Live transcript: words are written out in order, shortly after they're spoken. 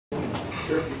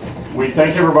Sure. We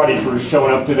thank everybody for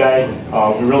showing up today.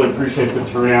 We really appreciate the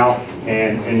turnout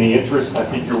and the interest. I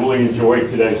think you'll really enjoy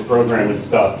today's program and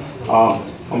stuff.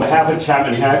 On behalf of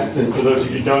Chapman Hext, and for those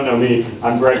of you who don't know me,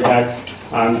 I'm Greg Hext.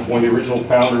 I'm one of the original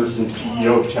founders and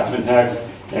CEO of Chapman Hext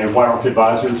and White Ark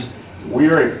Advisors. We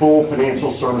are a full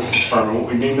financial services firm, and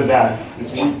what we mean by that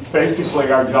is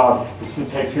basically our job is to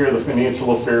take care of the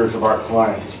financial affairs of our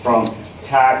clients, from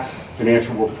tax,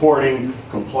 financial reporting,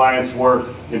 compliance work,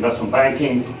 investment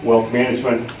banking, wealth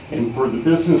management, and for the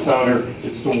business owner,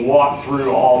 it's to walk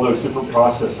through all those different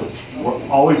processes. We're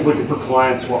always looking for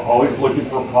clients, we're always looking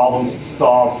for problems to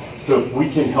solve, so if we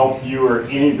can help you or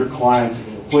any of your clients,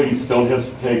 please don't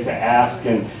hesitate to ask,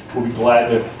 and we'll be glad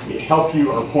to help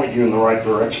you or point you in the right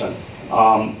direction.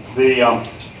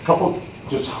 Couple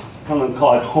just kind of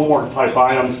call it homework type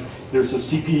items. There's a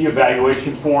CPE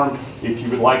evaluation form. If you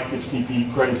would like to get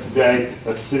CPE credit today,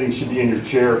 that should be in your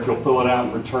chair. If you'll fill it out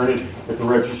and return it at the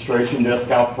registration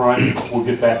desk out front, we'll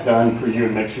get that done for you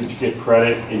and make sure that you get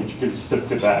credit and you get a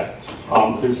certificate back.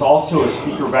 There's also a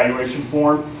speaker evaluation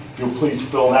form. If you'll please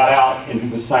fill that out and do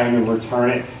the same and return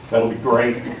it, that'll be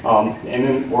great. And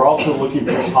then we're also looking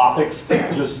for topics,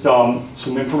 just some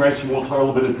information. We'll talk a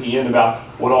little bit at the end about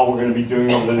what all we're going to be doing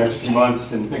over the next few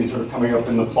months and things that are coming up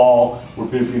in the fall. We're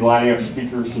busy lining up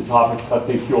speakers and topics. I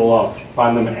think you'll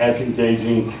find them as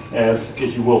engaging as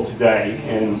you will today,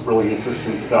 and really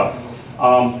interesting stuff.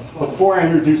 Before I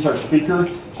introduce our speaker,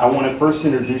 I want to first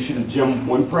introduce you to Jim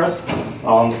Wimpress.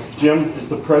 Jim is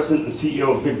the president and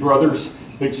CEO of Big Brothers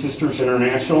Big Sisters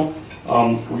International.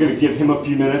 We're going to give him a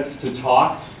few minutes to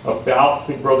talk about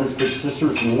Big Brothers Big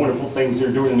Sisters and the wonderful things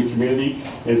they're doing in the community.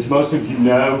 And as most of you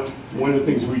know, one of the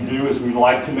things we do is we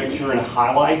like to make sure and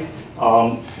highlight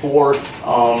for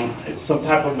some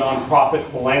type of nonprofit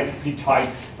philanthropy type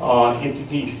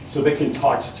entity, so they can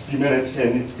talk just a few minutes,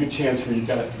 and it's a good chance for you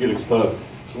guys to get exposed.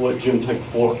 So let Jim take the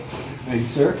floor. Thank you,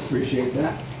 sir. Appreciate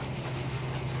that.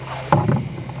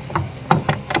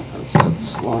 Does that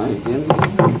slide in?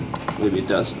 Maybe it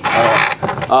doesn't.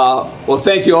 Well,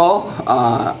 thank you all.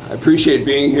 I appreciate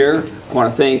being here. I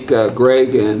want to thank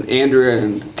Greg and Andrea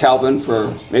and Calvin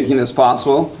for making this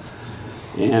possible.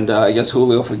 And I guess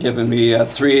Julio for giving me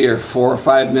 3 or 4 or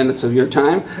 5 minutes of your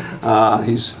time.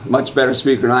 He's a much better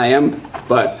speaker than I am,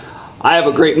 but I have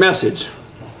a great message.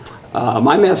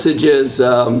 My message is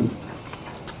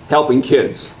helping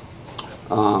kids.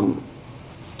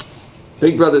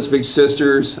 Big Brothers Big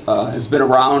Sisters has been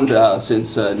around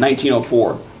since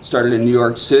 1904. Started in New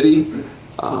York City.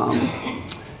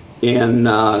 In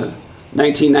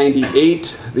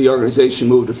 1998, the organization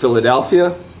moved to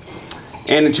Philadelphia.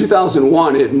 And in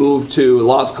 2001, it moved to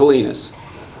Las Colinas.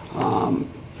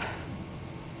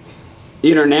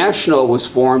 International was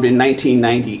formed in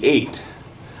 1998.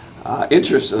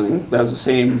 Interesting, that was the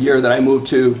same year that I moved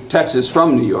to Texas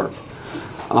from New York.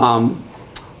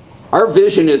 Our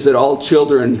vision is that all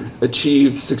children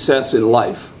achieve success in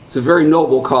life. It's a very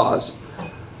noble cause.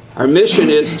 Our mission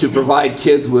is to provide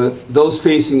kids with those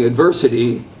facing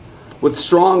adversity with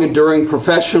strong, enduring,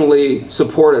 professionally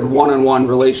supported one-on-one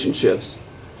relationships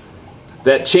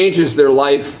that changes their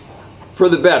life for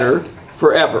the better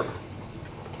forever.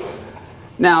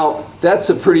 Now, that's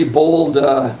a pretty bold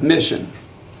mission.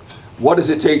 What does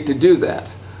it take to do that?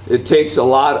 It takes a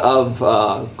lot of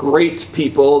great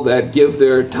people that give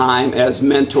their time as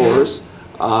mentors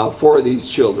for these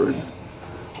children.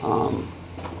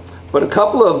 But a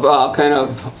couple of kind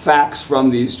of facts from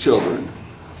these children.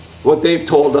 What they've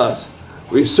told us.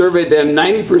 We've surveyed them,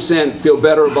 90% feel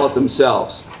better about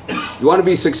themselves. You want to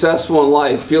be successful in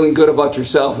life, feeling good about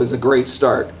yourself is a great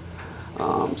start.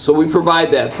 So we provide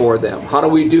that for them. How do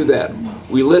we do that?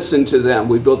 We listen to them.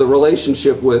 We build a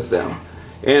relationship with them.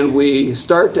 And we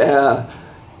start to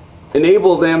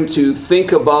enable them to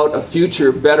think about a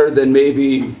future better than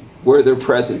maybe where their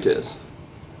present is.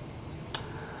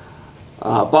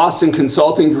 Boston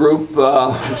Consulting Group,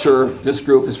 I'm sure this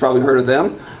group has probably heard of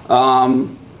them.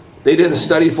 They did a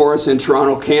study for us in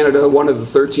Toronto, Canada, one of the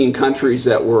 13 countries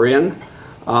that we're in.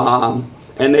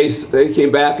 And they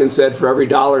came back and said for every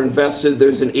dollar invested,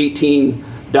 there's an $18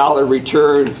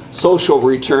 return, social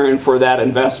return for that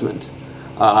investment.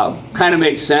 Kind of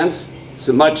makes sense. It's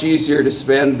much easier to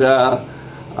spend $100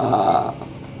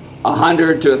 to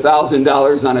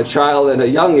 $1,000 on a child at a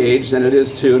young age than it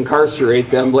is to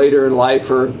incarcerate them later in life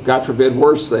or, God forbid,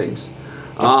 worse things.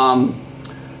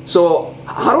 So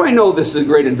how do I know this is a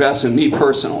great investment, me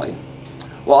personally?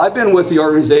 Well, I've been with the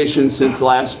organization since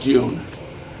last June.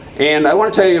 And I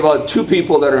want to tell you about 2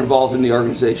 people that are involved in the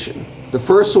organization. The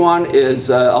first one is,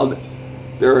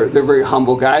 they're very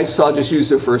humble guys, so I'll just use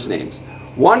their first names.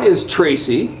 One is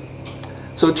Tracy.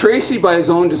 So Tracy, by his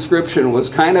own description, was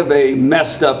kind of a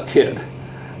messed up kid.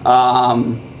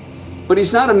 But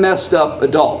he's not a messed up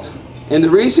adult. And the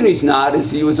reason he's not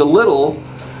is he was a little,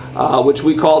 which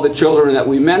we call the children that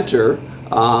we mentor.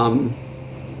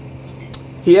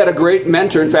 He had a great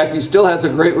mentor. In fact, he still has a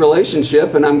great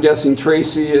relationship, and I'm guessing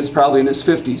Tracy is probably in his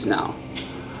 50s now.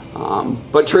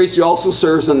 But Tracy also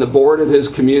serves on the board of his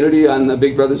community on the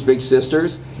Big Brothers Big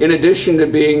Sisters, in addition to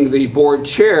being the board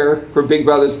chair for Big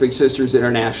Brothers Big Sisters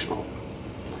International.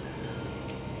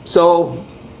 So,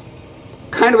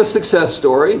 kind of a success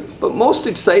story, but most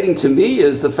exciting to me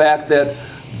is the fact that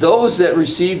those that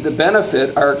receive the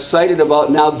benefit are excited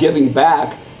about now giving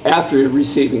back after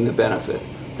receiving the benefit.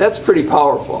 That's pretty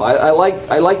powerful. I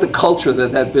like the culture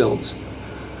that that builds.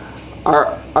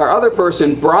 Our other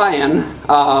person, Brian,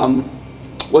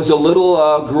 was a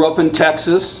little, grew up in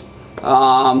Texas,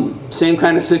 same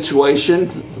kind of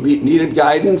situation, needed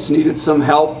guidance, needed some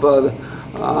help,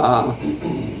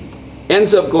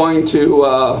 ends up going to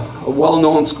a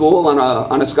well-known school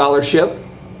on a scholarship,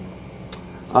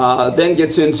 then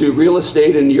gets into real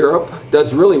estate in Europe,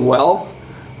 does really well.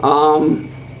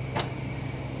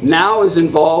 Now is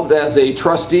involved as a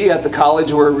trustee at the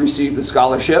college where he received the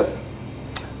scholarship.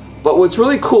 But what's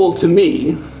really cool to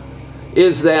me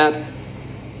is that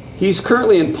he's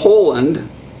currently in Poland,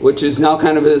 which is now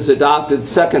kind of his adopted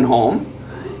second home,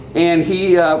 and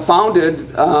he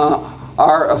founded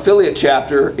our affiliate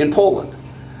chapter in Poland.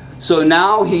 So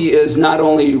now he is not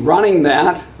only running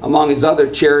that among his other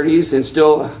charities, and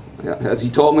still, as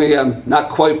he told me, I'm not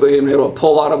quite being able to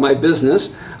pull out of my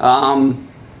business,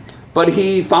 but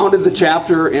he founded the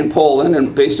chapter in Poland,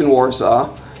 and based in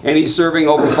Warsaw, and he's serving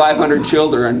over 500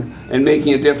 children and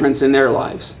making a difference in their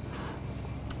lives.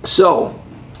 So,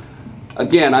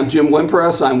 again, I'm Jim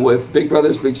Wimpress. I'm with Big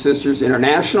Brothers Big Sisters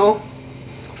International.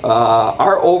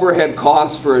 Our overhead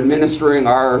costs for administering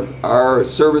our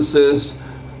services,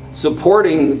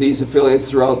 supporting these affiliates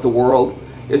throughout the world,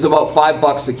 is about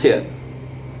 $5 a kid.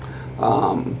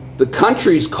 The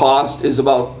country's cost is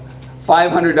about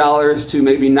 $500 to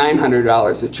maybe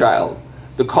 $900 a child.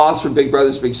 The cost for Big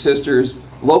Brothers Big Sisters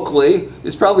locally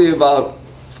is probably about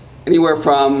anywhere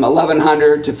from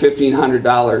 $1,100 to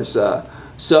 $1,500.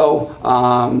 So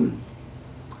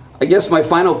I guess my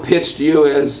final pitch to you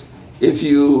is, if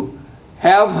you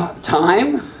have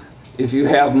time, if you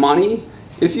have money,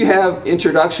 if you have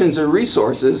introductions or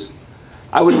resources,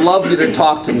 I would love you to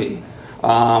talk to me.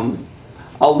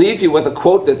 I'll leave you with a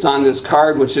quote that's on this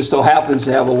card, which just so happens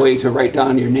to have a way to write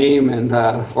down your name, and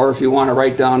or if you want to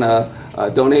write down a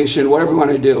donation, whatever you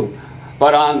want to do.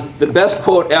 But the best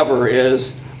quote ever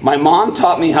is, "My mom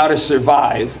taught me how to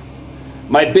survive.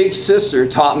 My big sister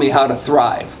taught me how to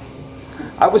thrive."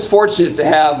 I was fortunate to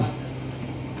have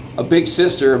a big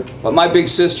sister, but my big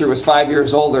sister was 5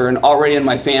 years older and already in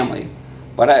my family.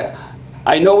 But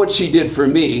I know what she did for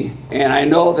me, and I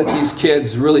know that these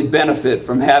kids really benefit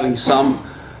from having some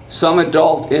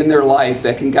adult in their life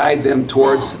that can guide them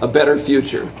towards a better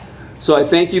future. So I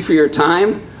thank you for your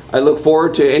time. I look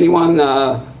forward to anyone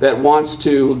that wants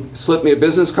to slip me a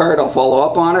business card. I'll follow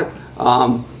up on it.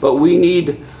 But we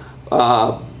need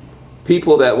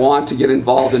people that want to get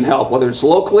involved and help, whether it's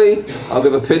locally. I'll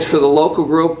give a pitch for the local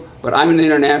group, but I'm an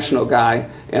international guy,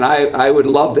 and I would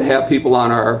love to have people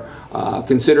on our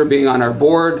consider being on our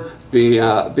board,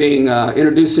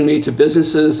 introducing me to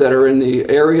businesses that are in the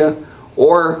area,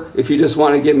 or if you just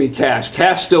want to give me cash.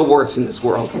 Cash still works in this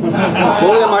world. Willie,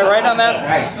 am I right on that?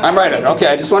 Right. I'm right on it. Okay,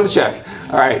 I just wanted to check.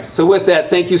 All right, so with that,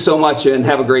 thank you so much and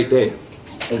have a great day.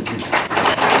 Thank you.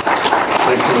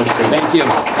 Thanks so much. Thank you.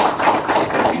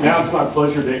 Now it's my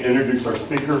pleasure to introduce our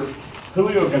speaker.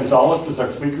 Julio Gonzalez is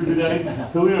our speaker today.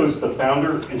 Julio is the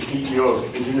founder and CEO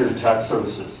of Engineering Tax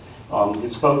Services.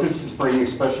 His focus is bringing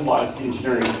specialized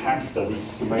engineering tax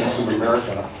studies to mainstream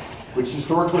America, which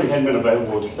historically hadn't been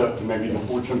available except to maybe the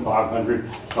Fortune 500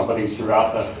 companies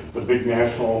throughout the big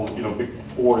national, big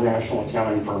four national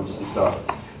accounting firms and stuff.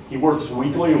 He works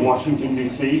weekly in Washington,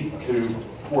 D.C. to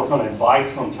work on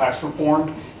advice on tax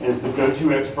reform and is the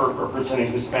go-to expert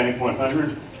representing Hispanic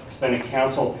 100, Hispanic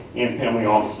Council, and family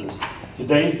offices.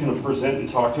 Today, he's going to present and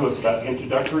talk to us about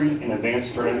introductory and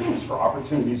advanced strategies for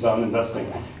opportunities on investing.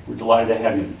 We're delighted to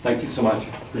have you. Thank you so much.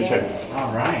 Appreciate it.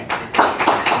 All right.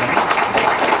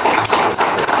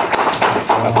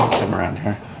 Come around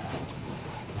here.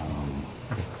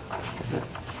 Is it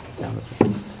down this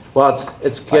way? Well,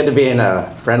 it's good to be in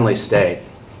a friendly state.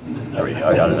 There we go.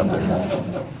 I got it up there.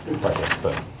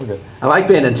 Okay. I like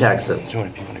being in Texas. Join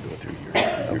if you want to go through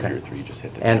your three, just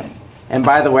hit the And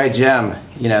by the way, Jim,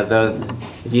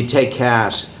 if you take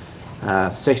cash,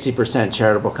 60%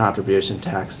 charitable contribution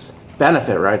tax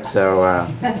benefit, right? So,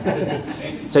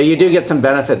 so you do get some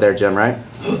benefit there, Jim, right?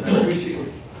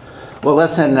 Well,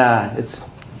 listen, it's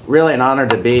really an honor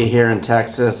to be here in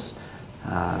Texas.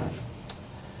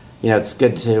 You know, it's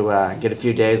good to get a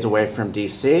few days away from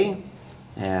DC,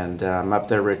 and I'm up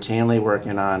there routinely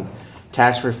working on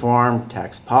tax reform,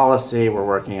 tax policy. We're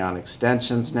working on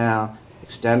extensions now,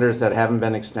 extenders that haven't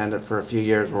been extended for a few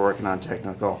years. We're working on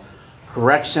technical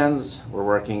corrections. We're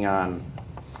working on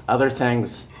other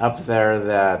things up there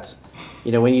that,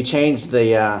 you know, when you change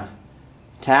the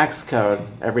tax code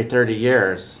every 30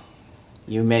 years,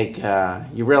 you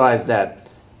realize that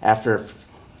after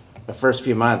the first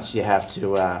few months you have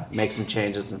to make some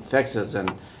changes and fixes,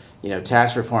 and you know,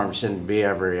 tax reform shouldn't be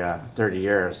every 30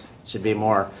 years. It should be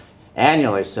more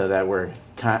annually, so that we're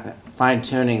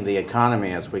fine-tuning the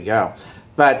economy as we go.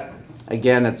 But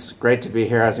again, it's great to be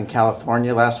here. I was in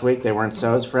California last week. They weren't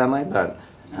so as friendly, but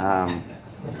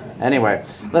anyway,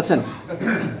 listen,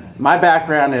 my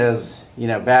background is, you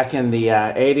know, back in the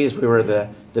 80s, we were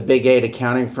the big 8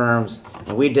 accounting firms,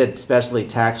 and we did specialty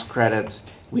tax credits.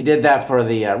 We did that for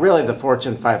the really the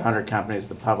Fortune 500 companies,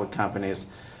 the public companies.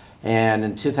 And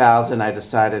in 2000, I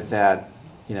decided that,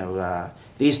 you know,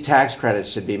 these tax credits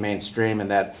should be mainstream,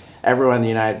 and that everyone in the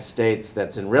United States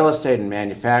that's in real estate and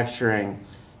manufacturing,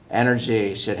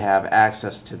 energy, should have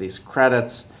access to these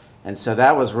credits. And so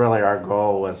that was really our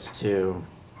goal, was to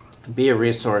be a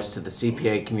resource to the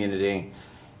CPA community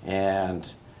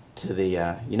and to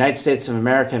the United States of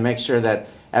America, and make sure that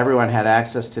everyone had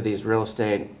access to these real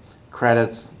estate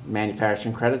credits,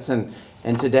 manufacturing credits. And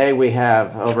today we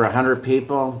have over 100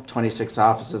 people, 26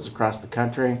 offices across the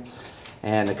country.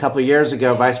 And a couple years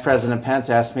ago, Vice President Pence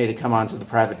asked me to come on to the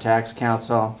Private Tax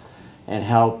Council and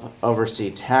help oversee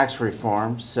tax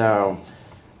reform. So,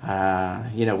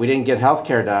 you know, we didn't get health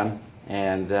care done,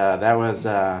 and that was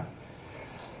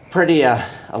pretty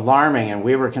alarming, and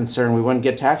we were concerned we wouldn't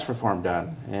get tax reform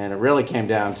done. And it really came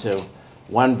down to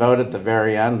one vote at the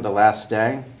very end, the last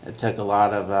day. It took a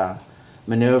lot of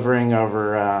maneuvering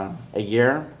over a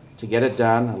year to get it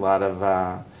done, a lot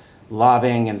of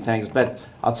lobbying and things. But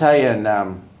I'll tell you,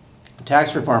 in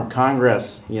tax reform,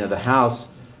 Congress, you know, the House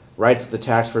writes the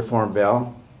tax reform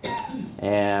bill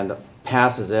and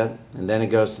passes it, and then it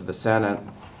goes to the Senate.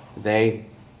 They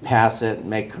pass it,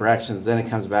 make corrections, then it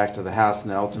comes back to the House,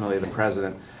 and then ultimately the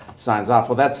president signs off.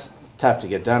 Well, that's tough to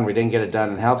get done. We didn't get it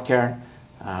done in healthcare,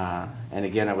 and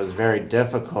again, it was very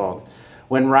difficult.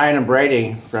 When Ryan and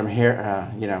Brady from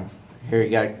here, you know, here you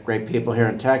got great people here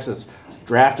in Texas,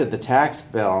 drafted the tax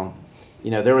bill, you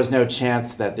know, there was no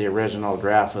chance that the original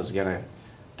draft was going to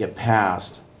get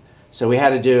passed. So we had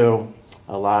to do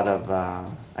a lot of,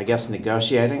 I guess,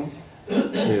 negotiating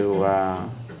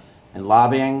and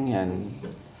lobbying,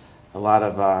 and a lot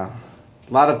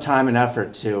of time and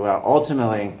effort to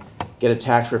ultimately get a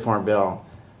tax reform bill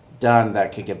done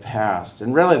that could get passed.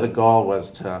 And really the goal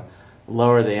was to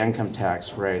lower the income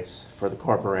tax rates for the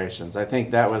corporations. I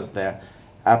think that was the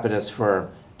impetus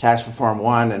for Tax Reform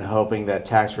 1, and hoping that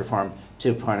Tax Reform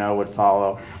 2.0 would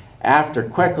follow after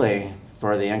quickly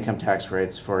for the income tax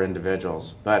rates for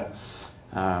individuals. But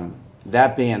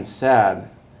that being said,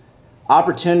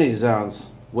 opportunity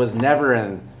zones was never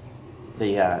in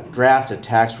the draft of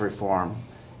tax reform.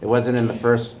 It wasn't in the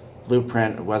first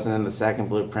blueprint, it wasn't in the second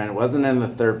blueprint, it wasn't in the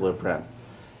third blueprint.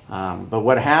 But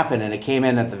what happened, and it came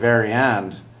in at the very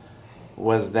end,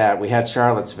 was that we had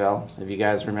Charlottesville, if you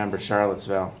guys remember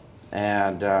Charlottesville,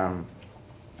 and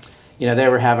you know, they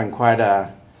were having quite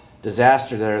a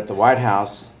disaster there at the White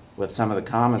House with some of the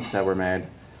comments that were made,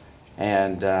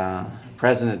 and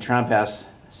President Trump asked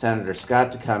Senator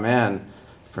Scott to come in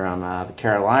from the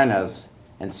Carolinas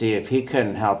and see if he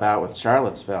couldn't help out with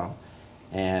Charlottesville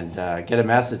and get a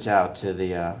message out to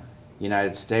the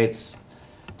United States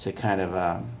to kind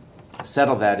of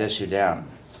settle that issue down.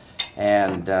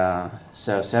 And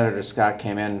so Senator Scott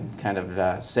came in, kind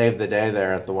of saved the day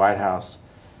there at the White House.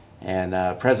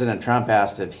 And President Trump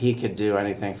asked if he could do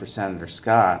anything for Senator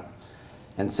Scott.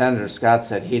 And Senator Scott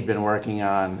said he'd been working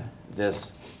on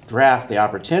this draft, the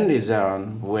Opportunity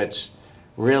Zone, which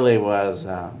really was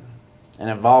an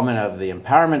involvement of the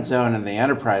Empowerment Zone and the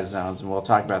Enterprise Zones, and we'll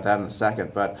talk about that in a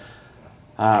second. But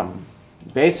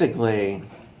basically,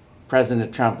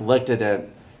 President Trump looked at it,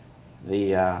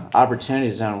 the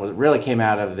Opportunity Zone really came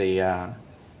out of the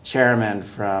chairman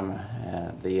from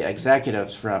the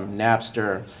executives from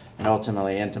Napster and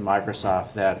ultimately into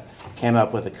Microsoft that came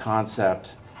up with a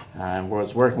concept and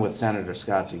was working with Senator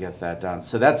Scott to get that done.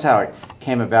 So that's how it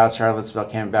came about. Charlottesville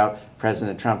came about.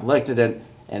 President Trump looked at it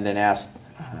and then asked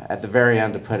at the very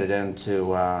end to put it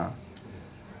into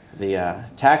the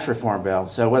tax reform bill.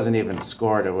 So it wasn't even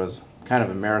scored. It was kind of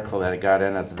a miracle that it got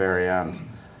in at the very end.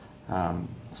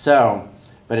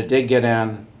 But it did get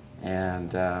in,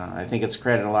 and I think it's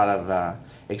created a lot of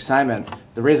excitement.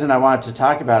 The reason I wanted to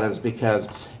talk about it is because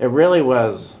it really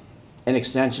was an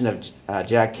extension of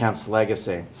Jack Kemp's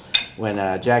legacy. When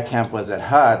Jack Kemp was at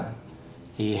HUD,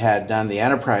 he had done the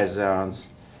enterprise zones,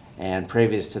 and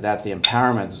previous to that, the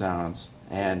empowerment zones.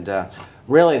 And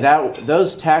really,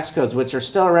 those tax codes, which are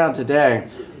still around today,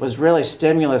 was really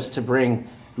stimulus to bring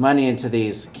money into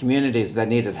these communities that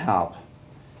needed help.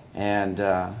 And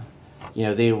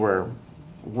they were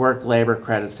work labor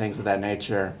credits, things of that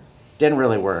nature. Didn't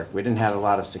really work. We didn't have a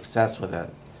lot of success with it.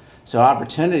 So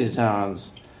opportunity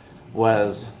zones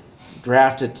was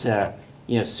drafted to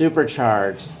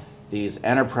supercharge these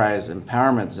enterprise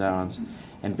empowerment zones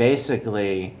and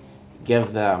basically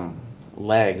give them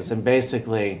legs, and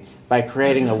basically by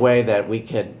creating a way that we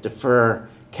could defer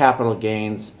capital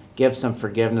gains, give some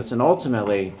forgiveness, and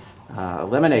ultimately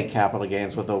eliminate capital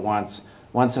gains with a once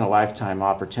in a lifetime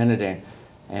opportunity.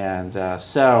 And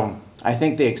so I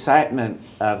think the excitement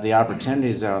of the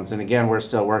opportunity zones, and again, we're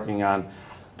still working on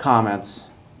comments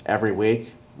every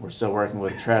week. We're still working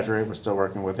with Treasury, we're still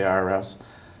working with the IRS,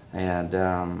 and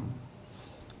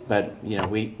but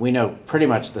we know pretty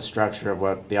much the structure of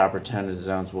what the opportunity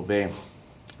zones will be.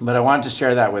 But I wanted to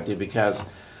share that with you because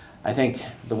I think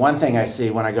the one thing I see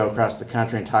when I go across the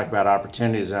country and talk about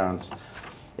opportunity zones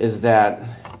is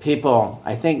that people,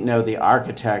 I think, know the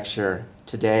architecture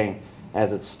today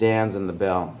as it stands in the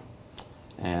bill.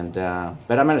 And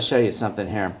but I'm going to show you something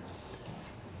here.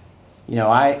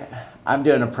 I'm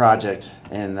doing a project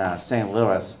in St.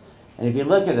 Louis, and if you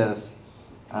look at this,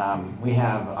 we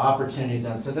have opportunity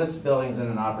zones. So this building's in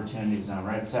an opportunity zone,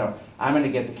 right? So I'm going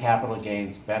to get the capital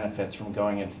gains benefits from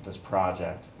going into this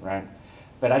project, right?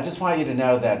 But I just want you to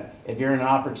know that if you're in an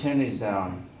opportunity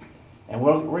zone, and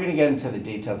we're going to get into the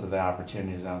details of the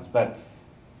opportunity zones, but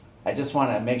I just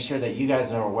want to make sure that you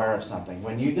guys are aware of something.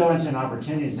 When you go into an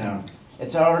opportunity zone,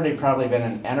 it's already probably been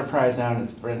an enterprise zone,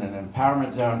 it's been an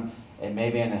empowerment zone, it may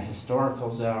be in a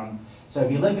historical zone. So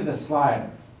if you look at this slide,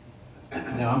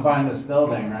 I'm buying this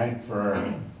building, right,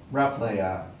 for roughly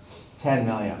 10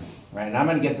 million, right? And I'm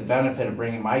going to get the benefit of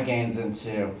bringing my gains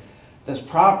into this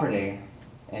property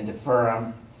and defer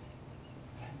them,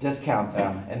 discount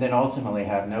them, and then ultimately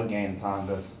have no gains on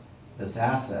this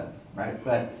asset, right?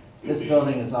 But this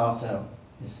building is also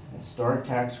historic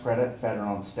tax credit,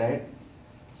 federal and state.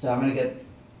 So I'm going to get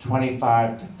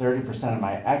 25 to 30% of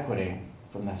my equity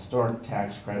from the historic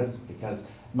tax credits, because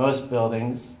most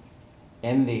buildings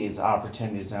in these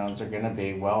opportunity zones are going to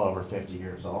be well over 50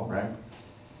 years old, right?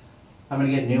 I'm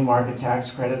going to get new market tax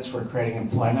credits for creating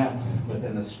employment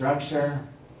within the structure.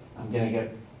 I'm going to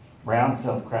get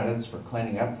brownfield credits for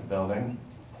cleaning up the building.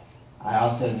 I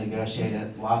also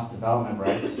negotiated lost development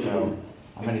rights, so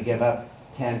I'm going to give up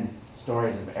 10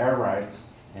 stories of air rights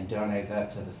and donate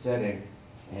that to the city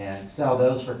and sell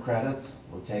those for credits.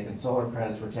 We're taking solar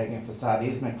credits, we're taking facade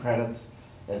easement credits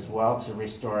as well to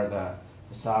restore the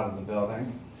facade of the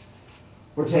building.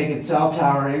 We're taking cell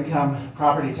tower income,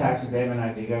 property tax abatement.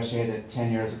 I negotiated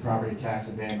 10 years of property tax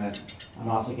abatement. I'm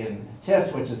also getting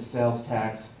TIFs, which is sales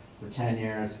tax, for 10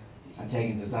 years. I'm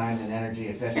taking design and energy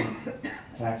efficient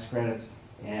tax credits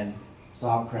and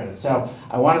SALT credits. So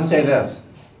I want to say this,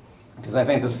 because I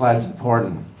think this slide's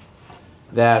important,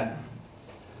 that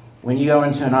when you go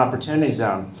into an opportunity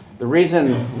zone, the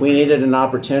reason we needed an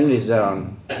opportunity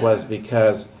zone was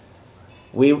because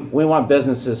we want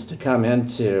businesses to come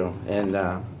into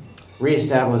and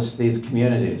reestablish these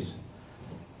communities.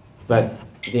 But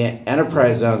the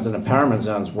enterprise zones and empowerment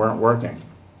zones weren't working,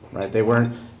 right? They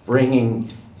weren't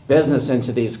bringing business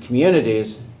into these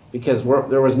communities because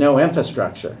there was no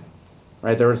infrastructure,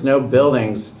 right? There was no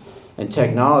buildings and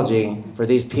technology for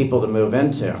these people to move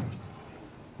into,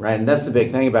 right? And that's the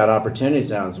big thing about opportunity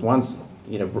zones. Once,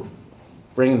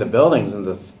 bringing the buildings and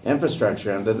the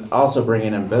infrastructure and then also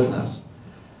bringing in business.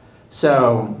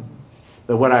 So,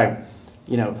 but what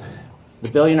the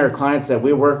billionaire clients that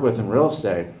we work with in real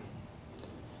estate,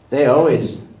 they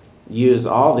always use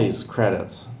all these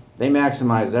credits. They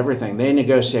maximize everything. They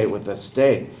negotiate with the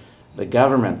state, the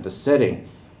government, the city.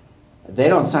 They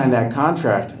don't sign that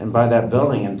contract and buy that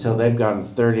building until they've gotten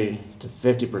 30 to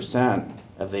 50%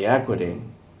 of the equity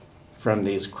from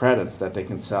these credits that they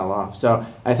can sell off. So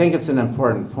I think it's an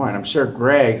important point. I'm sure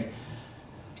Greg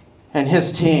and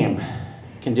his team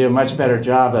can do a much better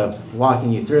job of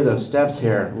walking you through those steps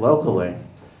here locally.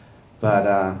 But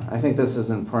I think this is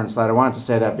an important slide. I wanted to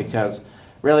say that because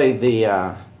really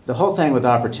the whole thing with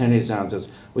opportunity zones is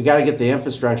we got to get the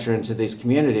infrastructure into these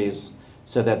communities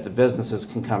so that the businesses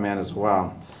can come in as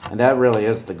well. And that really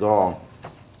is the goal.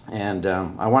 And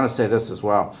I want to say this as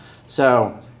well.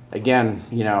 So again,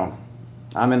 you know,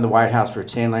 I'm in the White House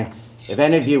routinely. If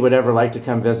any of you would ever like to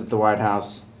come visit the White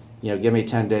House, you know, give me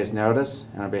 10 days notice,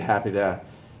 and I'll be happy to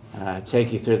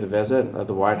take you through the visit of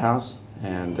the White House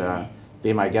and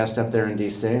be my guest up there in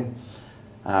D.C.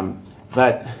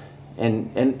 But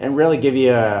really give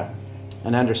you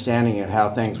an understanding of how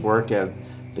things work at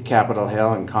the Capitol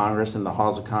Hill and Congress and the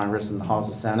halls of Congress and the halls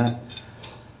of Senate.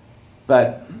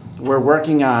 But we're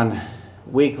working on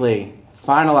weekly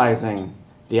finalizing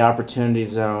the Opportunity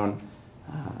Zone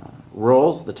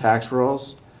rules, the tax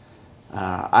rules.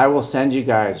 I will send you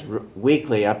guys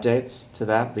weekly updates to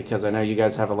that because I know you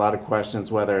guys have a lot of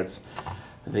questions, whether it's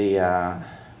the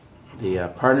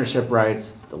partnership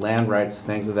rights, the land rights,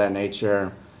 things of that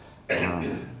nature.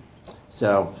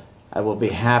 So I will be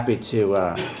happy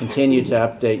to continue to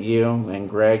update you and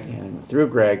Greg, and through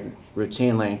Greg,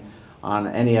 routinely on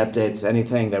any updates,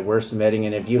 anything that we're submitting.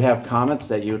 And if you have comments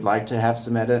that you would like to have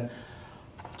submitted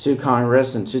to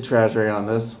Congress and to Treasury on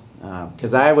this,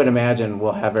 because I would imagine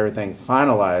we'll have everything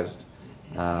finalized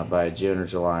by June or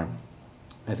July.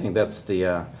 I think that's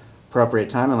the appropriate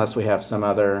time, unless we have some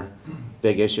other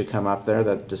big issue come up there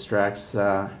that distracts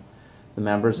the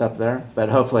members up there. But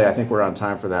hopefully, I think we're on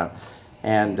time for that.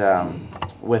 And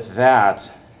with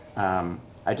that,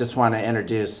 I just want to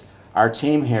introduce our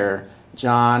team here,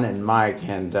 John and Mike,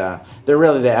 and they're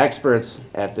really the experts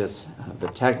at this, the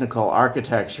technical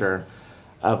architecture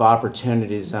of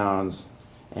opportunity zones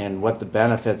and what the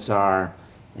benefits are.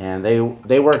 And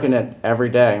they work in it every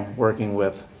day, working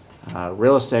with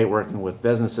real estate, working with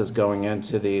businesses going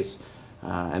into these,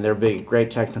 and they'll be a great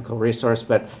technical resource.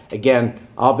 But again,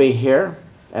 I'll be here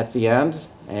at the end,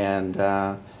 and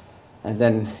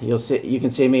then you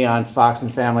can see me on Fox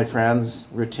and Family Friends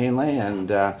routinely, and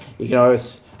you can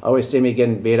always see me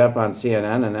getting beat up on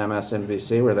CNN and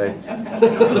MSNBC, where they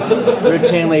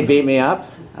routinely beat me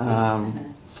up.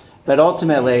 But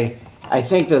ultimately, I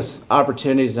think this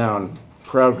Opportunity Zone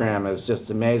program is just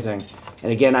amazing.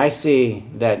 And again, I see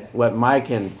that what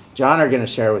Mike and John are going to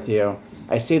share with you,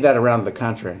 I see that around the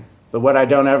country. But what I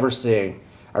don't ever see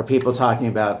are people talking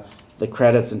about the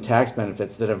credits and tax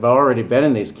benefits that have already been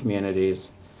in these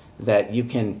communities that you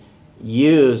can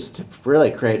use to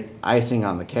really create icing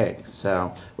on the cake.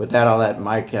 So with that, I'll let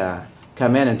Mike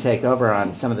come in and take over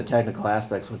on some of the technical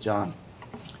aspects with John.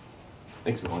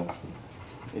 Thanks, Juan.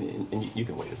 And you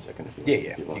can wait a second if you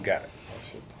Yeah, want. you got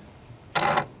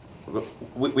it.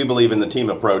 We believe in the team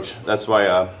approach. That's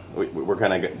why we're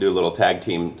kind of do a little tag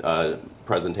team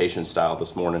presentation style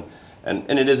this morning,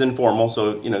 and it is informal.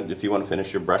 So if you want to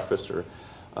finish your breakfast or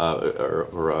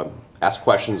ask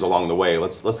questions along the way,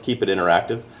 let's keep it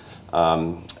interactive.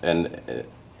 And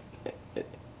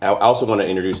I also want to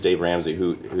introduce Dave Ramsey,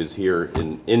 who's here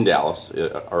in Dallas,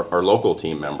 our local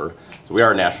team member. So we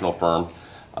are a national firm,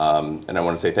 and I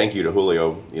want to say thank you to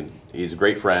Julio. He's a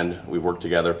great friend. We've worked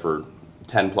together for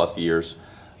 10 plus years,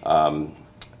 and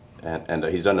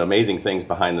he's done amazing things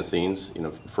behind the scenes,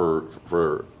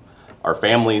 for our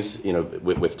families,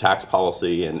 with tax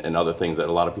policy and other things that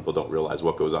a lot of people don't realize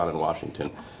what goes on in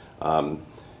Washington.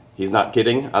 He's not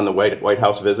kidding on the White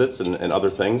House visits and other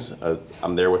things.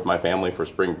 I'm there with my family for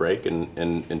spring break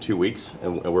in 2 weeks,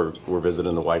 and we're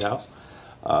visiting the White House.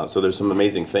 So there's some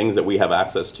amazing things that we have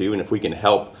access to, and if we can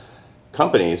help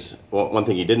companies, well, one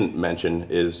thing he didn't mention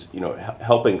is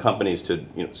helping companies to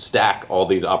stack all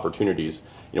these opportunities,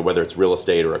 whether it's real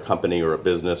estate or a company or a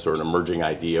business or an emerging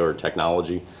idea or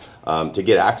technology, to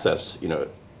get access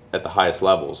at the highest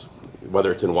levels,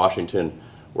 whether it's in Washington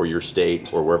or your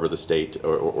state or wherever the state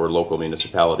or local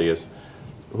municipality is.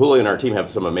 Julio and our team have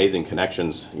some amazing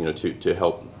connections to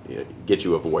help get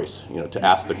you a voice, to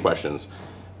ask the questions,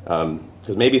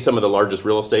 because maybe some of the largest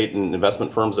real estate and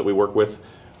investment firms that we work with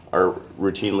are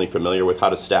routinely familiar with how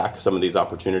to stack some of these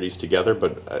opportunities together,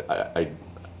 but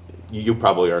you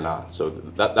probably are not. So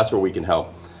that's where we can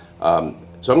help. So I'm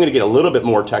going to get a little bit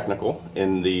more technical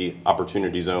in the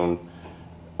Opportunity Zone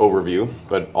overview,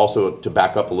 but also to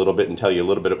back up a little bit and tell you a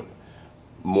little bit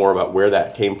more about where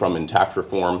that came from in tax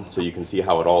reform, so you can see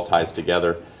how it all ties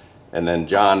together. And then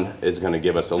John is going to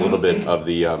give us a little bit of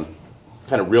the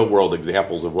kind of real world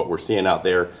examples of what we're seeing out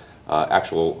there.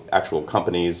 Actual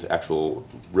companies, actual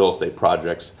real estate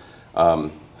projects,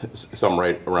 some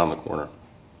right around the corner.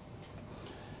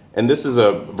 And this is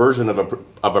a version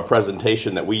of a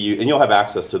presentation that we use, and you'll have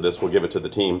access to this. We'll give it to the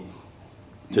team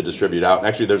to distribute out. And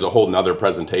actually, there's a whole nother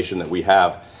presentation that we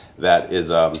have that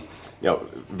is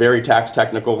very tax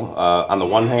technical on the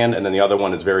one hand, and then the other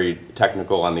one is very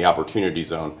technical on the Opportunity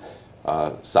Zone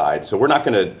side. So we're not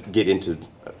going to get into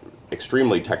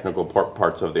extremely technical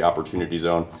parts of the Opportunity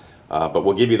Zone. But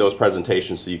we'll give you those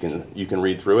presentations so you can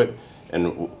read through it,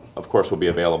 and of course we'll be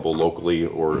available locally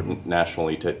or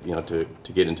nationally to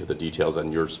get into the details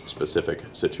on your specific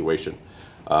situation.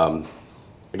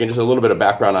 Again, just a little bit of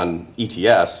background on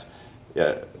ETS.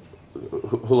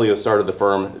 Julio started the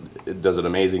firm, does an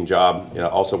amazing job.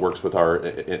 Also works with our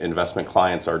investment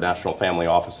clients, our national family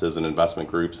offices and investment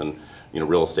groups, and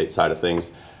real estate side of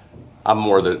things. I'm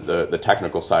more the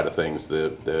technical side of things,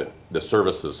 the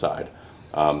services side,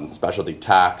 specialty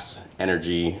tax,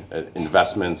 energy,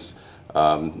 investments,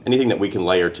 anything that we can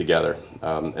layer together.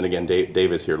 And again,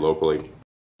 Dave is here locally.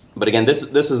 But again,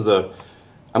 this is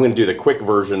I'm going to do the quick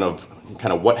version of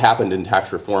kind of what happened in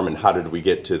tax reform and how did we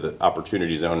get to the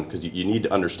opportunity zone, because you need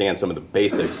to understand some of the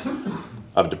basics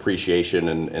of depreciation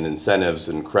and incentives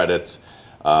and credits,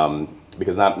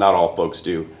 because not all folks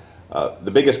do. The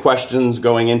biggest questions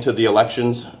going into the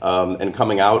elections and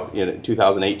coming out in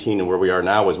 2018 and where we are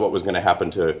now was what was going to happen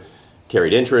to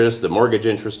carried interest, the mortgage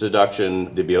interest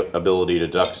deduction, the ability to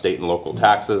deduct state and local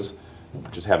taxes,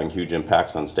 which is having huge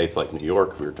impacts on states like New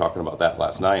York. We were talking about that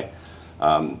last night.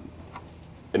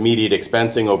 Immediate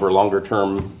expensing over longer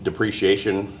term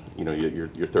depreciation, your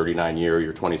 39-year,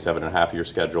 your 27.5-year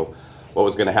schedule. What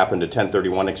was going to happen to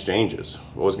 1031 exchanges?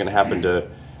 What was going to happen to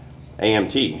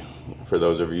AMT, for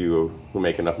those of you who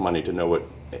make enough money to know what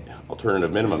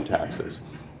alternative minimum tax is?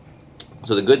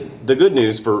 So the good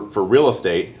news for real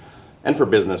estate and for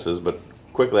businesses, but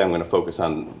quickly I'm going to focus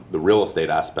on the real estate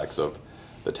aspects of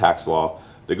the tax law.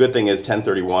 The good thing is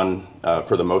 1031,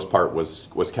 for the most part,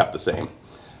 was kept the same.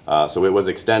 So it was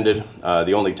extended.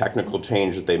 The only technical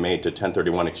change that they made to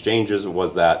 1031 exchanges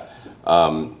was that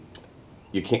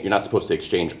you're not supposed to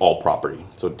exchange all property.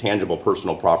 So tangible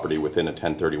personal property within a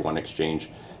 1031 exchange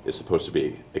is supposed to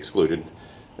be excluded.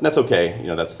 And that's okay.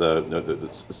 That's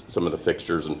some of the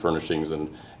fixtures and furnishings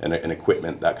and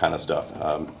equipment, that kind of stuff.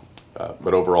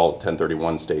 But overall,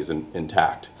 1031 stays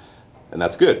intact, and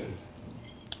that's good.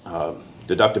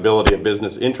 Deductibility of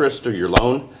business interest or your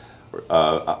loan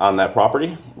on that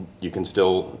property, you can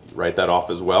still write that off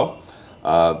as well.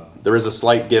 There is a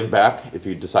slight give back if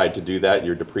you decide to do that.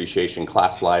 Your depreciation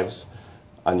class lives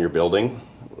on your building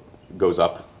goes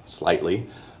up slightly,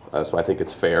 so I think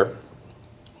it's fair.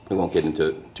 We won't get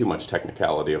into too much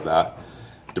technicality of that.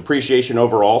 Depreciation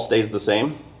overall stays the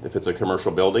same. If it's a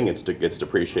commercial building, it gets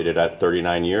depreciated at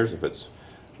 39 years. If it's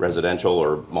residential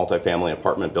or multifamily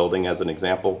apartment building, as an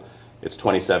example, it's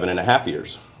 27.5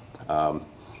 years.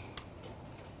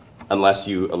 Unless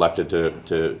you elected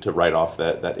to write off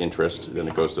that interest, then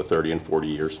it goes to 30 and 40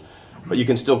 years. But you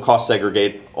can still cost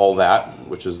segregate all that,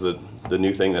 which is the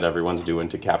new thing that everyone's doing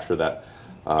to capture that,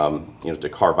 to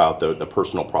carve out the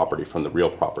personal property from the real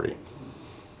property.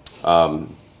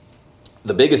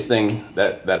 The biggest thing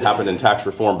that happened in tax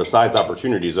reform, besides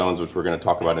opportunity zones, which we're going to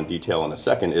talk about in detail in a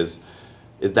second, is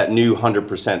that new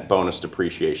 100% bonus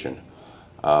depreciation.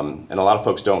 And a lot of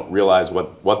folks don't realize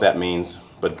what that means.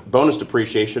 But bonus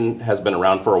depreciation has been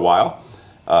around for a while.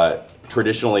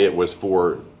 Traditionally,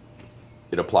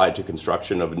 it applied to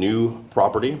construction of new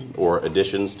property or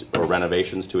additions or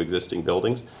renovations to existing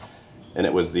buildings. And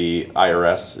it was the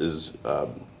IRS's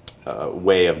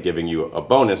way of giving you a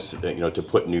bonus, to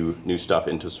put new stuff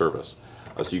into service,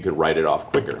 so you could write it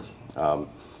off quicker.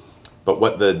 But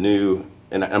what the new,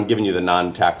 and I'm giving you the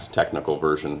non-tax technical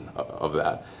version of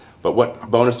that, but what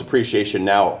bonus depreciation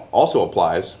now also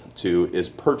applies to is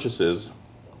purchases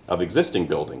of existing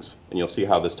buildings. And you'll see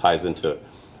how this ties into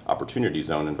opportunity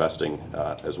zone investing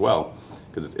as well,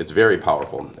 because it's very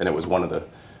powerful. And it was one of the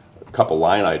couple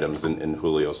line items in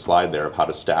Julio's slide there of how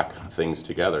to stack things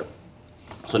together.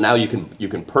 So now you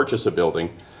can purchase a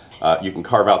building, you can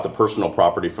carve out the personal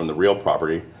property from the real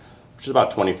property, which is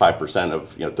about 25%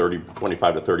 of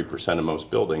 25 to 30% of most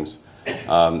buildings,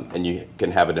 and you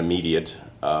can have an immediate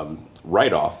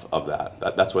write-off of that.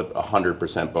 That's what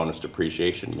 100% bonus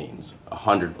depreciation means.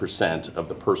 100% of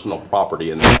the personal property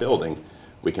in the building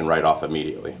we can write off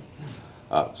immediately.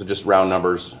 So just round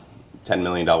numbers, $10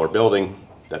 million building,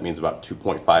 that means about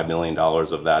 $2.5 million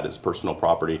of that is personal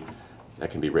property that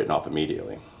can be written off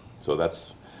immediately. So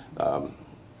that's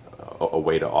a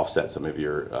way to offset some of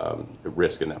your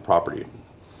risk in that property.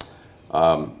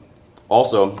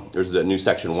 Also, there's the new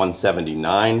section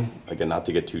 179, again, not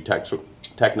to get too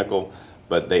technical,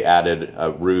 but they added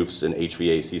roofs and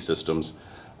HVAC systems,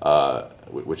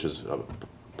 which is a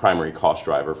primary cost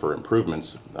driver for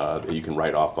improvements that you can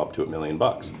write off up to $1 million.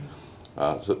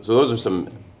 So those are some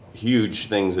huge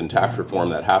things in tax reform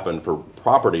that happen for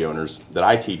property owners that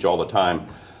I teach all the time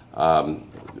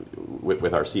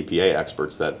with our CPA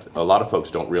experts that a lot of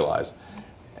folks don't realize.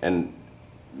 And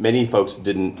many folks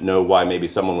didn't know why maybe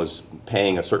someone was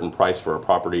paying a certain price for a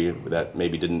property that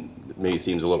maybe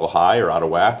seems a little high or out of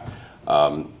whack.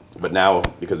 But now,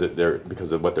 because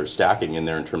of what they're stacking in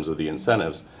there in terms of the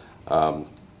incentives, that's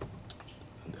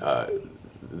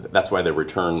why their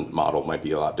return model might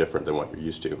be a lot different than what you're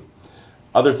used to.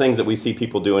 Other things that we see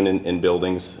people doing in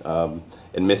buildings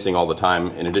and missing all the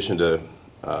time, in addition to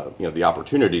the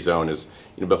opportunity zone, is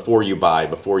before you buy,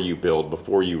 before you build,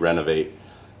 before you renovate,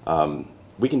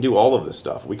 we can do all of this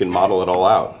stuff. We can model it all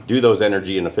out, do those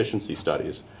energy and efficiency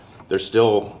studies. They're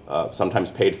still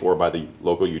sometimes paid for by the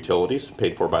local utilities,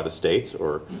 paid for by the states,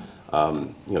 or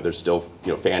there's still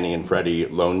Fannie and Freddie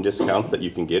loan discounts that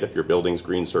you can get if your building's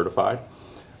green certified.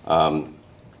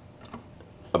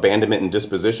 Abandonment and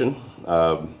disposition.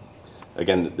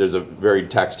 Again, there's a very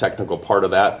tax technical part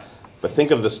of that, but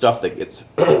think of the stuff that gets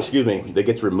excuse me, that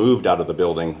gets removed out of the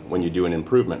building when you do an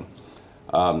improvement.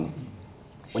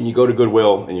 When you go to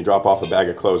Goodwill and you drop off a bag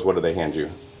of clothes, what do they hand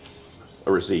you?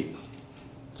 A receipt.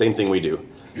 Same thing we do,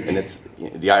 and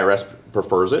the IRS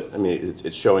prefers it. I mean,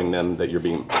 it's showing them that you're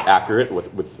being accurate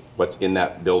with what's in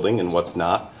that building and what's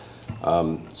not.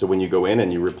 So when you go in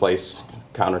and you replace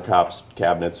countertops,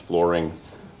 cabinets, flooring,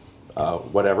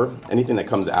 whatever, anything that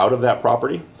comes out of that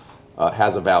property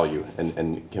has a value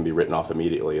and can be written off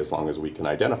immediately as long as we can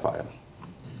identify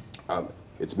it.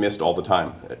 It's missed all the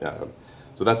time.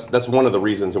 So that's one of the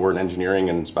reasons that we're an engineering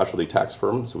and specialty tax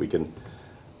firm, so we can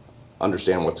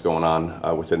understand what's going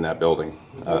on within that building.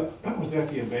 Was that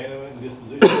the abandonment and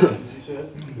disposition, as you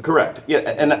said? Correct. Yeah,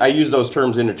 and I use those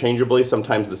terms interchangeably.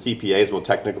 Sometimes the CPAs will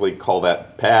technically call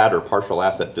that PAD, or partial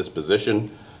asset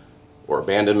disposition, or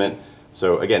abandonment.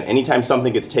 So again, anytime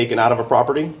something gets taken out of a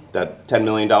property, that $10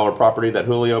 million property that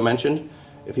Julio mentioned,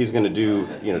 if he's going to do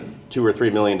 $2 or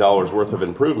 $3 million worth of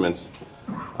improvements,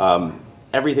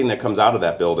 everything that comes out of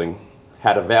that building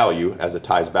had a value as it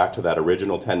ties back to that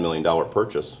original $10 million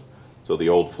purchase. So the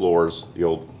old floors,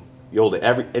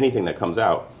 anything that comes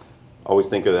out, always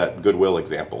think of that Goodwill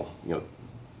example.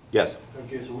 Yes?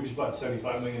 Okay, so we just bought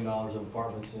 $75 million of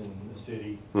apartments in the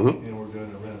city, Mm-hmm. and we're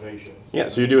doing a renovation. Yeah,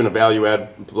 so you're doing a value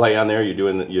add play on there, you're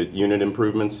doing your unit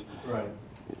improvements. Right.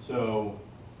 So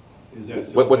is that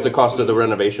still What's the cost of the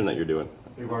renovation that you're doing?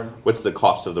 Beg your pardon? What's the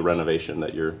cost of the renovation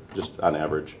that you're just on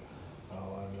average? Oh,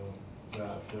 I don't know,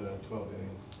 about 12 million.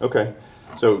 Okay,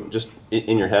 so just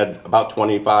in your head, about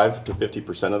 25 to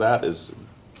 50% of that is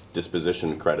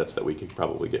disposition credits that we could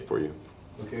probably get for you.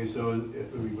 Okay, so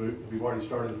if we've already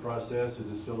started the process,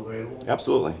 is it still available?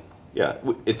 Absolutely, yeah.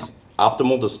 It's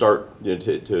optimal to start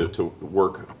to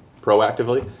work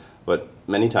proactively, but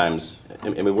many times, I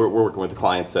mean, we're working with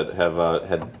clients that have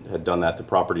had done that to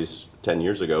properties 10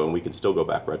 years ago, and we can still go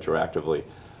back retroactively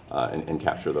and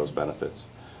capture those benefits.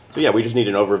 So yeah, we just need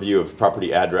an overview of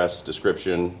property address,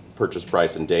 description, purchase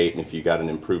price and date, and if you got an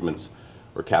improvements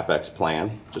or CapEx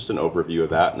plan, just an overview of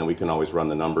that, and then we can always run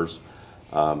the numbers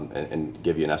and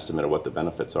give you an estimate of what the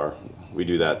benefits are. We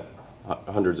do that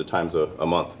hundreds of times a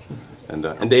month,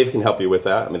 and Dave can help you with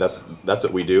that. I mean, that's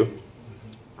what we do.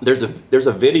 There's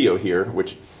a video here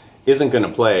which isn't going to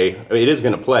play. I mean, it is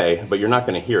going to play, but you're not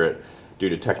going to hear it due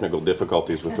to technical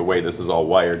difficulties with the way this is all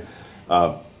wired.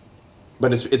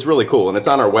 But it's really cool, and it's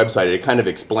on our website. It kind of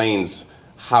explains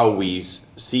how we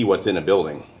see what's in a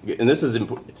building. And this is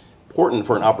important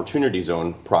for an opportunity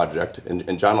zone project,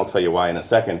 and John will tell you why in a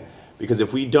second, because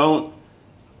if we don't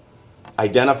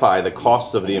identify the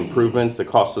costs of the improvements, the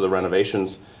cost of the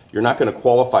renovations, you're not going to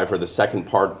qualify for the second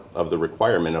part of the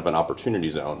requirement of an opportunity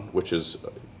zone, which is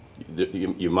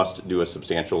you must do a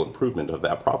substantial improvement of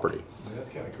that property. That's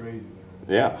kind of crazy.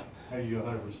 Yeah. How do you do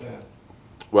 100%?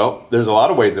 Well, there's a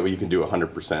lot of ways that you can do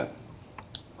 100%.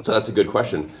 So that's a good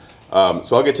question. So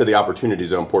I'll get to the opportunity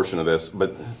zone portion of this,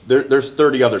 but there's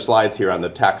 30 other slides here on the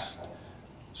tax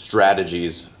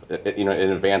strategies, in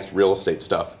advanced real estate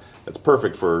stuff. That's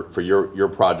perfect for your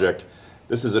project.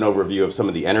 This is an overview of some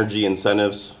of the energy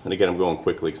incentives. And again, I'm going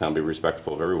quickly because I want to be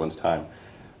respectful of everyone's time.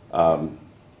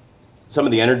 Some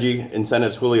of the energy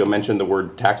incentives, Julio mentioned the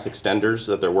word tax extenders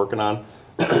that they're working on.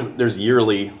 There's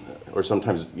yearly, or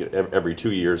sometimes every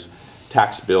 2 years,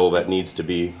 tax bill that needs to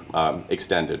be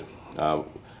extended.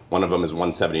 One of them is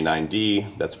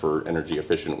 179D, that's for energy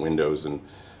efficient windows and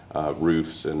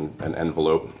roofs and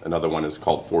envelope. Another one is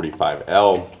called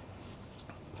 45L.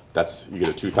 You get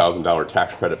a $2,000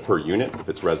 tax credit per unit if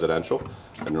it's residential.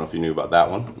 I don't know if you knew about that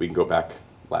one. We can go back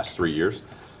last 3 years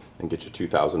and get you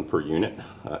 $2,000 per unit.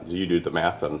 You do the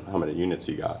math on how many units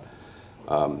you got.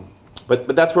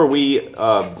 But that's where we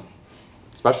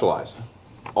specialize.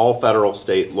 All federal,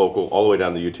 state, local, all the way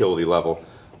down to the utility level.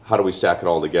 How do we stack it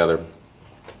all together?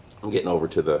 I'm getting over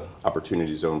to the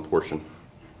opportunity zone portion.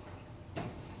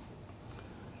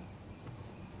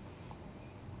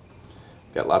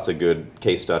 Got lots of good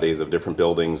case studies of different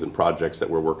buildings and projects that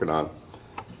we're working on.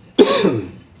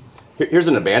 Here's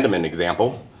an abandonment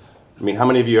example. I mean, how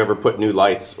many of you ever put new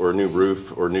lights or a new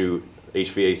roof or new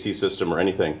HVAC system or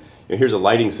anything? You know, here's a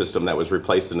lighting system that was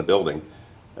replaced in a building.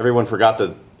 Everyone forgot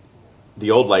that the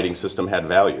old lighting system had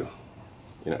value.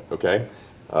 You know, okay?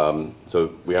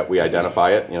 So we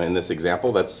identify it. You know, in this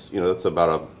example, that's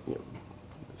about a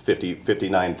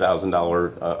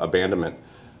 $59,000 abandonment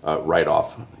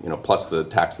write-off. You know, plus the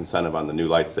tax incentive on the new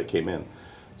lights that came in.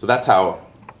 So that's how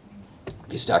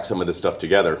you stack some of this stuff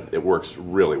together. It works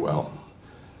really well.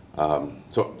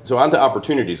 So on to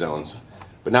opportunity zones.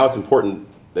 But now it's important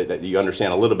that you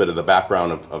understand a little bit of the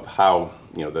background of how,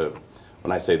 you know,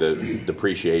 when I say the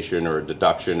depreciation or a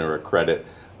deduction or a credit,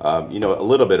 you know, a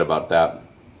little bit about that.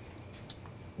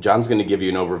 John's going to give you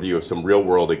an overview of some real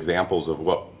world examples of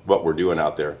what we're doing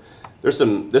out there. This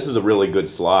is a really good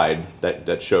slide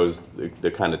that shows the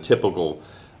kind of typical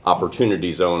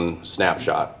opportunity zone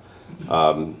snapshot.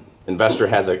 Investor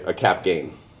has a cap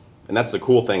gain. And that's the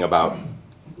cool thing about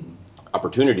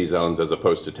opportunity zones as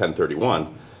opposed to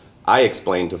 1031. I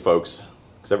explain to folks,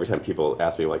 because every time people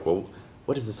ask me like, well,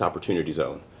 what is this opportunity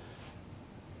zone?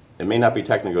 It may not be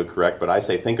technically correct, but I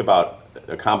say think about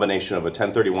a combination of a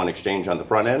 1031 exchange on the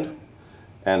front end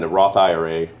and a Roth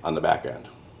IRA on the back end.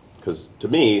 Because to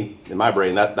me, in my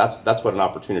brain, that's what an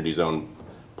opportunity zone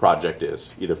project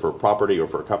is, either for a property or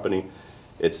for a company.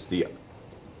 It's the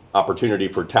opportunity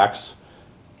for tax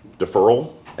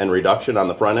deferral and reduction on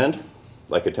the front end,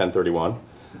 like a 1031.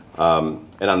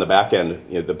 And on the back end,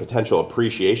 you know, the potential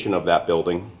appreciation of that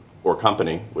building or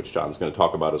company, which John's going to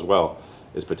talk about as well,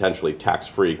 is potentially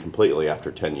tax-free completely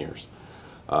after 10 years.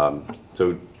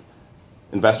 So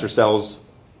investor sells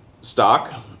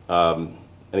stock, and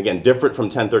again, different from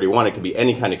 1031, it could be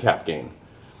any kind of cap gain.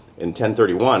 In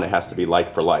 1031, it has to be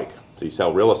like for like. So you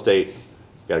sell real estate, you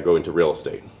got to go into real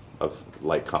estate of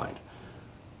like kind.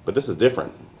 But this is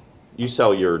different. You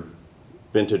sell your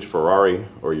vintage Ferrari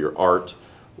or your art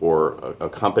or a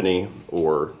company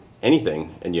or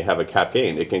anything, and you have a cap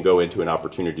gain, it can go into an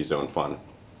opportunity zone fund.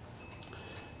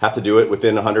 Have to do it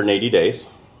within 180 days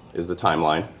is the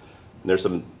timeline. And there's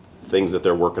some things that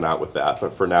they're working out with that,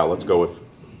 but for now, let's go with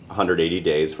 180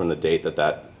 days from the date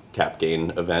that cap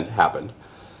gain event happened.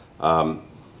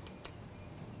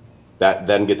 That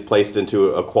then gets placed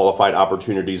into a qualified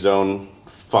opportunity zone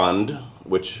fund,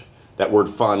 which that word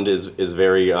fund is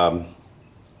very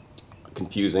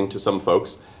confusing to some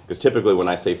folks, because typically when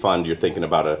I say fund, you're thinking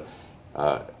about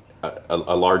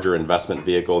a larger investment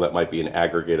vehicle that might be an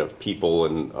aggregate of people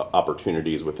and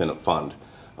opportunities within a fund.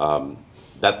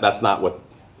 That's not what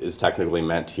is technically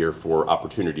meant here for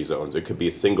opportunity zones. It could be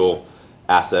a single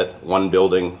asset, one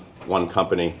building, one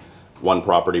company, one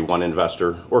property, one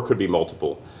investor, or it could be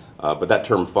multiple. But that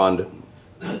term fund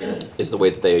is the way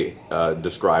that they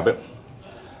describe it.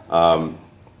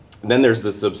 Then there's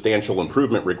the substantial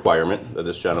improvement requirement that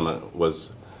this gentleman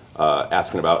was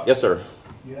asking about. Yes, sir?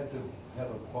 You have to have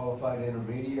a qualified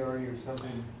intermediary or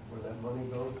something where that money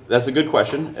goes? That's a good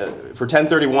question. For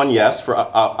 1031, yes. For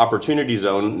opportunity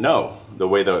zone, no. The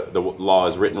way the law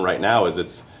is written right now is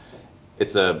it's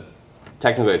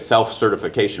technically a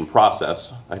self-certification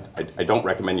process. I don't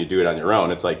recommend you do it on your own.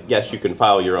 It's like, yes, you can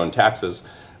file your own taxes,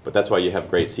 but that's why you have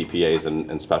great CPAs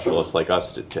and specialists like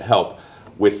us to help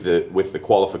with the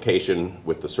qualification,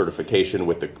 with the certification,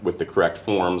 with the correct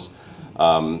forms.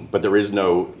 But there is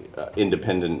no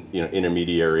independent,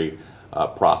 intermediary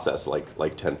process like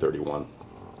 1031.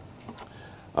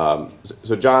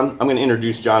 So John, I'm going to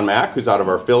introduce John Mack, who's out of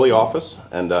our Philly office,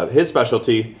 and his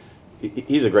specialty.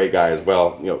 He's a great guy as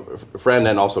well, a friend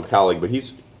and also colleague, but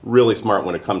he's really smart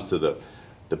when it comes to the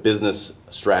business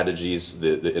strategies,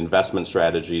 the investment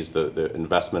strategies, the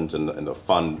investment and the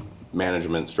fund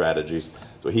management strategies.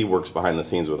 So he works behind the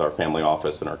scenes with our family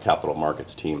office and our capital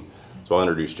markets team. So I'll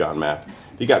introduce John Mack.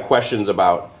 If you got questions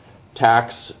about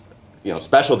tax,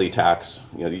 specialty tax,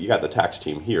 you got the tax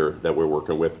team here that we're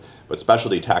working with, but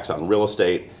specialty tax on real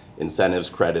estate, incentives,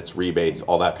 credits, rebates,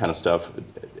 all that kind of stuff,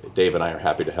 Dave and I are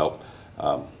happy to help.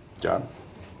 John?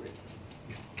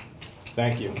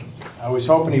 Thank you. I was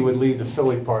hoping he would leave the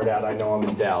Philly part out. I know I'm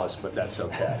in Dallas, but that's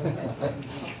okay.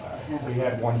 We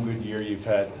had one good year. You've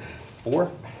had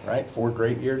 4, right? 4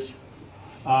 great years.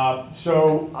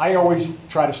 So I always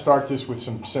try to start this with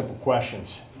some simple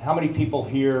questions. How many people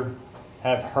here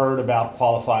have heard about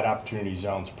qualified opportunity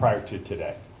zones prior to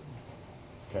today?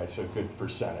 Okay, so a good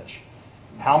percentage.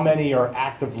 How many are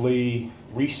actively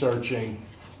researching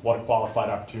what a qualified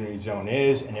opportunity zone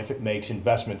is and if it makes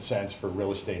investment sense for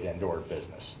real estate and or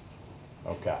business?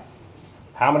 Okay.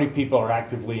 How many people are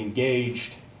actively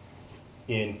engaged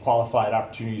in qualified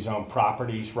opportunity zone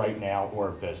properties right now or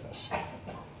a business?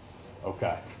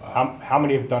 Okay. How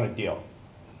many have done a deal?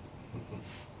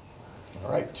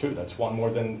 All right, 2. That's 1 more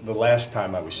than the last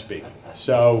time I was speaking.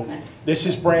 So this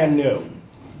is brand new.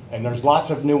 And there's lots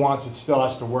of nuance that still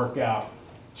has to work out,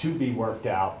 to be worked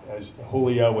out, as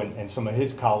Julio and some of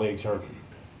his colleagues are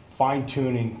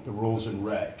fine-tuning the rules and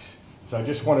regs. So I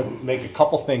just want to make a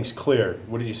couple things clear.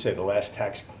 What did you say, the last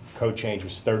tax code change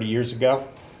was 30 years ago?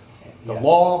 The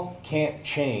law can't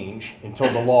change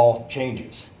until the law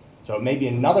changes. So it may be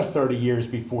another 30 years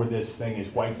before this thing is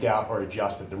wiped out or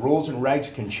adjusted. The rules and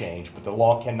regs can change, but the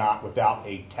law cannot without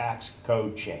a tax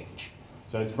code change.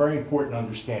 So it's very important to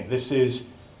understand this is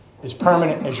as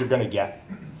permanent as you're going to get.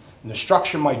 And the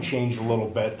structure might change a little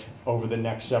bit over the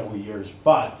next several years,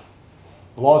 but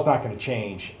the law is not going to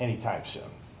change anytime soon.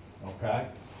 Okay?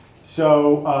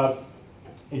 So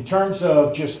in terms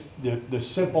of just the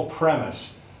simple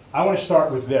premise, I want to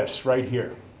start with this right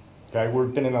here. Okay,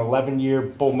 we've been in an 11-year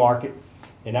bull market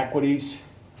in equities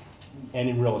and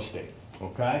in real estate.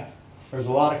 Okay, there's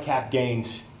a lot of cap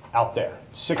gains out there.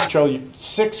 6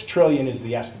 trillion is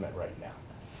the estimate right now.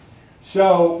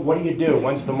 So what do?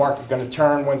 When's the market going to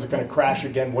turn? When's it going to crash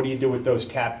again? What do you do with those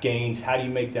cap gains? How do you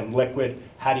make them liquid?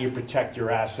 How do you protect your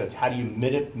assets? How do you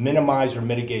minimize or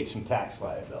mitigate some tax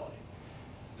liability?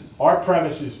 Our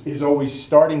premise is always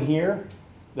starting here,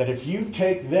 that if you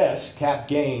take this, cap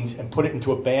gains, and put it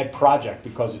into a bad project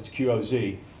because it's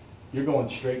QOZ, you're going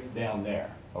straight down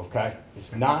there, okay?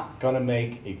 It's not going to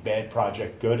make a bad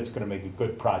project good. It's going to make a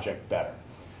good project better.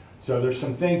 So there's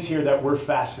some things here that we're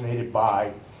fascinated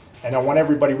by, and I want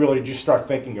everybody really to just start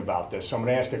thinking about this. So I'm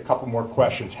going to ask a couple more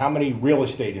questions. How many real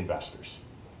estate investors?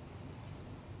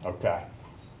 Okay.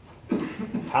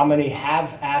 How many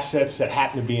have assets that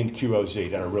happen to be in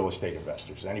QOZ that are real estate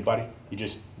investors? Anybody? You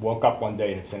just woke up one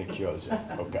day and it's in a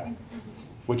QOZ. Okay.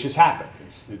 Which has happened.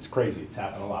 It's crazy. It's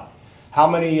happened a lot. How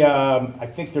many, I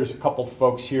think there's a couple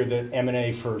folks here that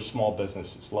M&A for small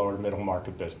businesses, lower to middle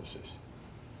market businesses,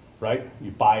 right?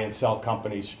 You buy and sell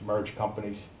companies, merge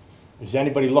companies. Is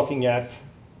anybody looking at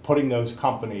putting those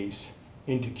companies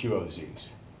into QOZs?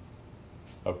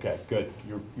 Okay, good.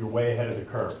 You're way ahead of the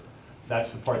curve.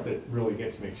 That's the part that really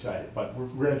gets me excited. But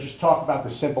we're going to just talk about the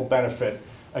simple benefit.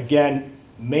 Again,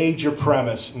 major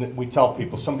premise, and we tell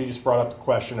people, somebody just brought up the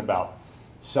question about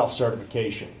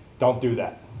self-certification. Don't do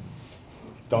that.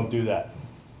 Don't do that.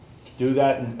 Do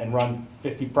that and run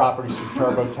 50 properties through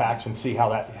TurboTax and see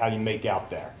how you make out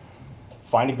there.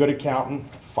 Find a good accountant,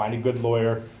 find a good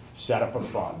lawyer, set up a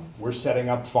fund. We're setting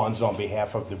up funds on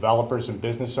behalf of developers and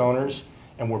business owners,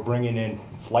 and we're bringing in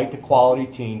flight to quality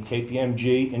team,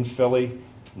 KPMG in Philly,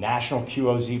 national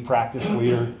QOZ practice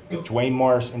leader, Dwayne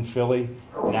Morris in Philly,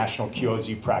 national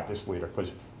QOZ practice leader,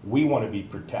 because we want to be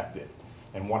protected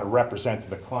and want to represent to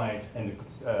the clients. And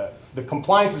the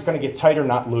compliance is going to get tighter,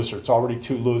 not looser. It's already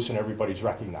too loose, and everybody's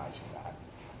recognizing that.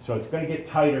 So it's going to get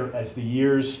tighter as the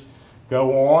years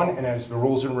go on and as the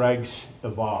rules and regs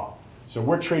evolve. So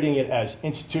we're treating it as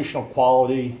institutional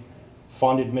quality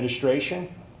fund administration,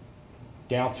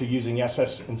 down to using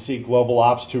SS&C Global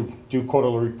Ops to do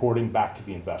quarterly reporting back to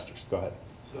the investors. Go ahead.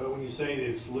 So when you say that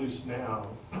it's loose now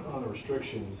on the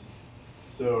restrictions,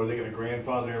 so are they going to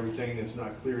grandfather everything that's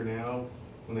not clear now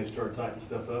when they start tightening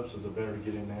stuff up? So is it better to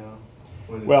get in now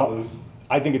when it's loose?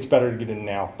 I think it's better to get in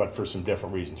now, but for some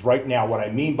different reasons. Right now, what I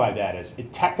mean by that is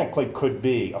it technically could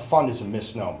be, a fund is a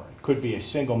misnomer. It could be a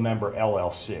single member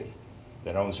LLC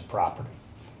that owns a property.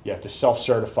 You have to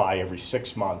self-certify every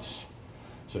 6 months.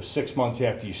 So 6 months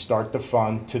after you start the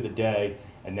fund to the day,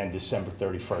 and then December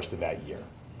 31st of that year,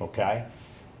 okay?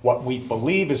 What we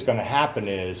believe is going to happen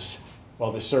is,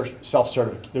 well, there's going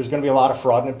to be a lot of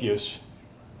fraud and abuse.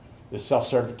 This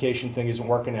self-certification thing isn't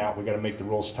working out. We've got to make the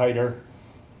rules tighter.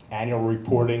 Annual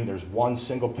reporting, there's one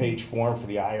single page form for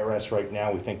the IRS right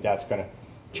now. We think that's going to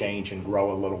change and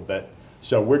grow a little bit.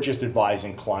 So we're just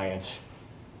advising clients,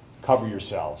 cover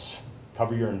yourselves,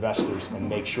 cover your investors, and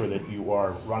make sure that you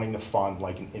are running the fund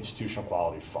like an institutional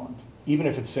quality fund, even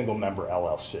if it's single member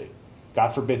LLC. God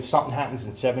forbid something happens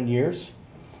in 7 years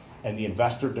and the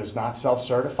investor does not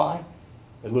self-certify,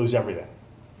 they lose everything.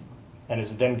 And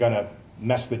is it then going to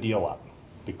mess the deal up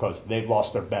because they've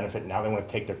lost their benefit? Now they want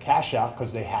to take their cash out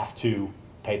because they have to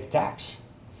pay the tax,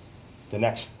 the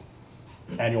next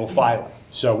annual filing.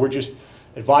 So we're just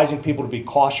advising people to be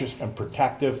cautious and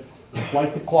protective,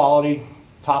 flight to quality,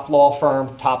 top law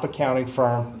firm, top accounting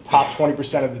firm, top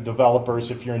 20% of the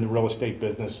developers if you're in the real estate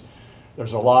business.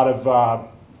 There's a lot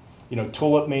of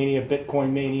tulip mania,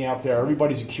 Bitcoin mania out there.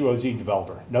 Everybody's a QOZ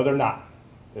developer. No, they're not.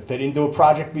 If they didn't do a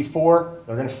project before,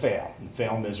 they're going to fail, and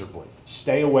fail miserably.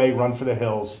 Stay away, run for the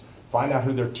hills Find out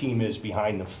who their team is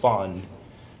behind the fund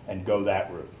and go that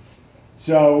route.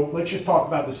 So let's just talk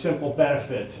about the simple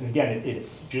benefits. And again,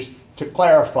 just to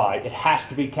clarify, it has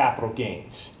to be capital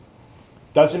gains.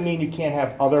 Doesn't mean you can't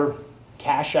have other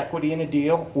cash equity in a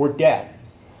deal or debt,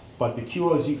 but the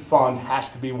QOZ fund has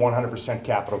to be 100%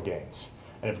 capital gains.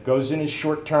 And if it goes in as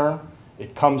short term,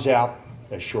 it comes out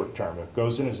as short term. If it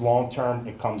goes in as long term,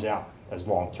 it comes out as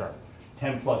long term.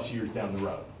 10 plus years down the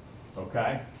road,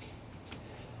 okay?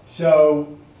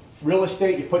 So real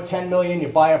estate, you put 10 million, you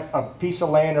buy a piece of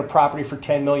land or property for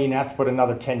 10 million, you have to put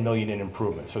another 10 million in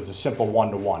improvements. So it's a simple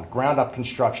one-to-one. Ground up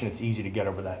construction, it's easy to get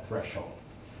over that threshold,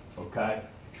 okay?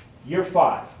 Year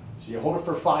 5, so you hold it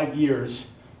for 5 years,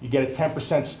 you get a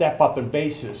 10% step up in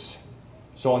basis.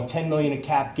 So on 10 million in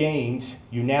cap gains,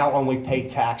 you now only pay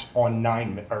tax on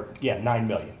 9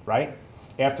 million, right?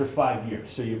 After 5 years.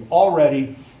 So you've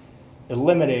already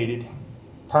eliminated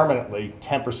permanently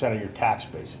 10% of your tax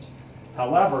basis.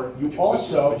 However, you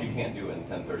also... But you can't do it in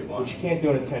 1031. But you can't do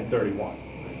it in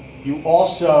 1031. You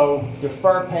also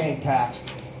defer paying tax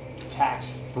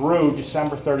through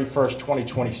December 31st,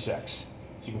 2026.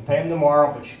 So you can pay them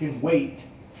tomorrow, but you can wait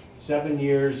 7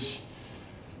 years,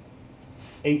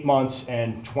 8 months,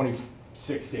 and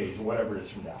 26 days, or whatever it is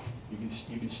from now. You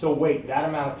can still wait that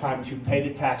amount of time to pay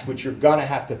the tax, which you're gonna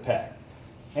have to pay.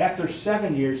 After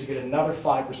 7 years, you get another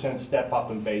 5% step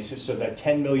up in basis, so that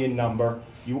 10 million number,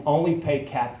 you only pay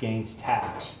cap gains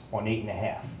tax on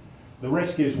 8.5. The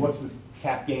risk is, what's the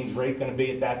cap gains rate gonna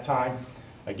be at that time?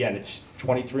 Again, it's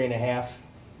 23.5.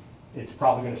 It's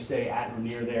probably gonna stay at or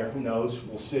near there, who knows?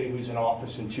 We'll see who's in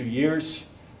office in 2 years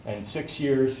and 6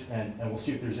 years, and we'll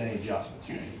see if there's any adjustments,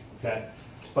 okay?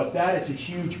 But that is a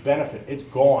huge benefit. It's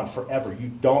gone forever. You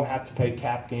don't have to pay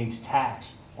cap gains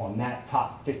tax on that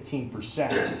top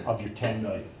 15% of your 10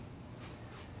 million.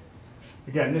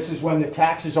 Again, this is when the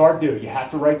taxes are due. You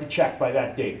have to write the check by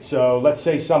that date. So let's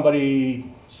say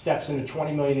somebody steps into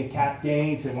 20 million in cap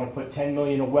gains, they want to put 10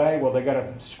 million away. Well, they got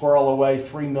to squirrel away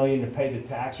 3 million to pay the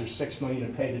tax or 6 million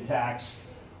to pay the tax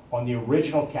on the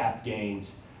original cap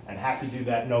gains, and have to do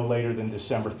that no later than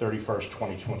December 31st,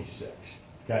 2026,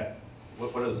 okay?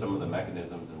 What are some of the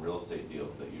mechanisms in real estate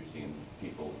deals that you've seen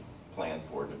people plan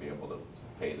for to be able to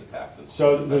pay the taxes?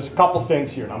 So there's a couple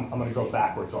things here, and I'm going to go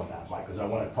backwards on that, Mike, because I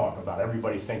want to talk about it.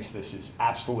 Everybody thinks this is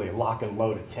absolutely a lock and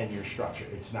loaded 10-year structure.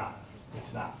 It's not.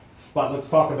 It's not. But let's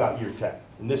talk about year 10.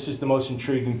 And this is the most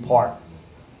intriguing part.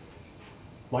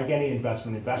 Like any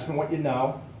investment, invest in what you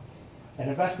know, and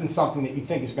invest in something that you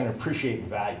think is going to appreciate in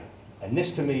value. And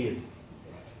this, to me, is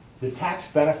the tax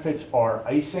benefits are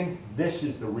icing. This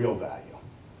is the real value.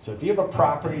 So if you have a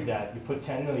property that you put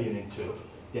 10 million into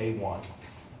day one,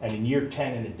 and in year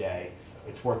 10 in a day,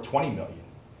 it's worth 20 million,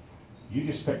 you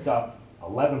just picked up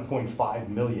 11.5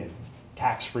 million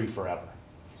tax-free forever.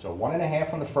 So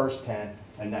 1.5 on the first 10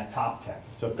 and that top 10.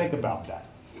 So think about that.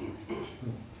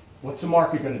 What's the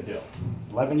market going to do?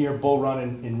 11-year bull run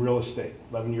in real estate,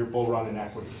 11-year bull run in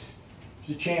equities.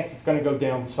 There's a chance it's going to go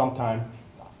down sometime,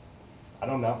 I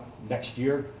don't know, next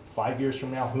year, 5 years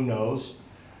from now, who knows?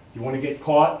 Do you want to get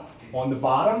caught on the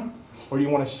bottom, or do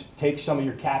you want to take some of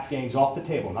your cap gains off the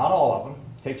table? Not all of them.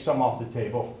 Take some off the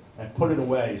table and put it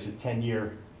away as a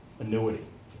 10-year annuity.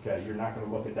 Okay, you're not going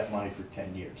to look at that money for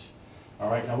 10 years. All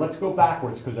right, now let's go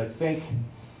backwards, because I think,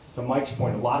 to Mike's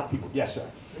point, a lot of people, yes, sir?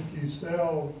 If you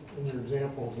sell, in your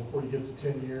example, before you get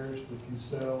to 10 years, if you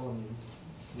sell and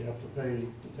you have to pay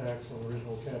the tax on the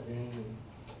original cap gain, and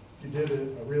you did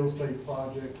a real estate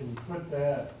project, and you put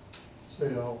that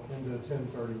sale into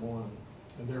 1031,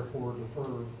 and therefore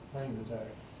defer paying the tax.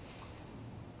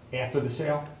 After the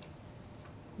sale?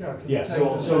 Yeah, can you Yeah, take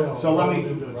so- the so- sale so let me-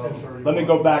 into 1031? Let me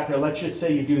go back there. Let's just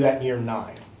say you do that in year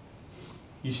 9.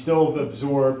 You still have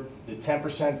absorbed the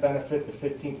 10% benefit, the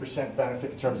 15%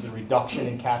 benefit in terms of the reduction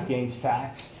in cap gains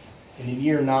tax. And in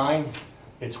year 9,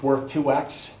 it's worth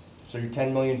 2x, so your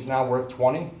 10 million is now worth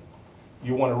 20.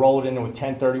 You want to roll it into a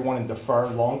 1031 and defer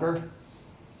longer.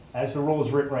 As the rule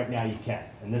is written right now, you can.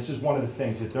 And this is one of the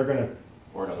things that they're going to...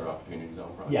 Or another opportunity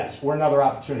zone project. Yes, or another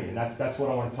opportunity, and that's what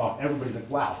I want to talk. Everybody's like,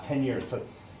 wow, 10 years. So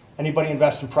anybody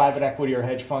invest in private equity or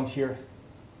hedge funds here?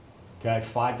 Okay,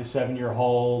 5 to 7 year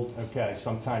hold. Okay,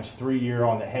 sometimes 3 year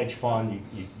on the hedge fund.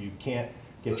 You can't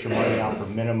get your money out for a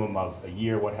minimum of a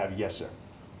year, what have you. Yes, sir.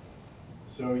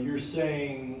 So you're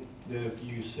saying that if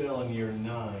you sell in year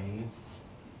 9,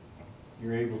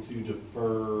 you're able to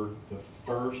defer the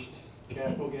first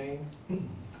capital gain?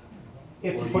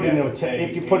 If Or you you put it in have a to 10, pay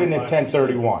if you put it in a 85%.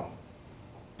 1031,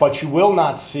 but you will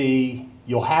not see.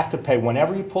 You'll have to pay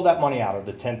whenever you pull that money out of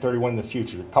the 1031 in the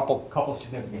future. A couple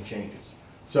significant changes.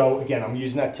 So again, I'm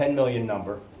using that 10 million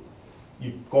number.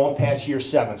 you've gone past year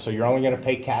 7, so you're only going to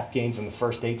pay cap gains on the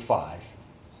first 8.5.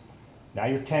 Now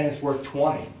your 10 is worth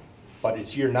 20, but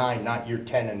it's year 9, not year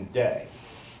 10 in a day.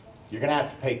 You're going to have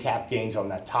to pay cap gains on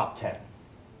that top 10,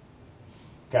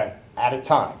 okay, at a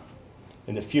time.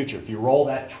 In the future, if you roll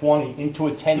that 20 into a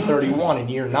 1031 in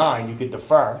year 9, you could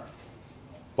defer,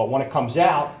 but when it comes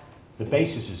out, the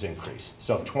basis is increased.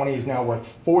 So if 20 is now worth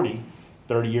 40,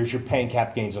 30 years, you're paying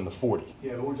cap gains on the 40.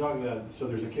 Yeah, but we're talking about, so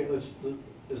there's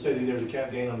let's say that there's a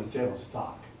cap gain on the sale of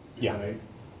stock. Yeah. Right?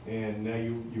 And now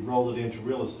you've rolled it into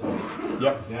real estate.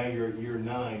 Yep. Now you're at year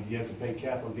 9, do you have to pay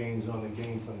capital gains on the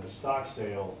gain from the stock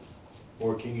sale,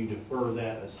 or can you defer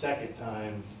that a second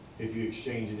time if you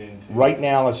exchange it into? Right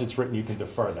now, as it's written, you can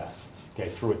defer that, okay,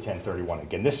 through a 1031.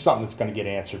 Again, this is something that's going to get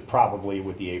answered probably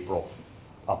with the April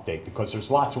update, because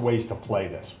there's lots of ways to play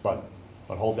this, but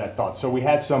hold that thought. So we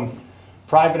had some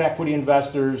private equity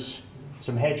investors,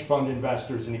 some hedge fund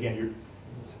investors, and again,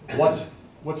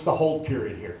 what's the hold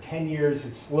period here? 10 years,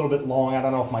 it's a little bit long. I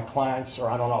don't know if my clients, or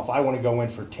I don't know if I want to go in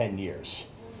for 10 years.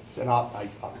 So now,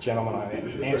 gentlemen,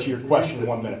 I'll answer your question in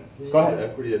 1 minute. Go ahead.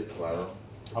 Equity as collateral?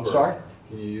 I'm sorry?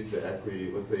 Can you use the equity,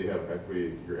 let's say you have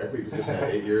equity, your equity position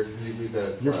at 8 years, can you use that as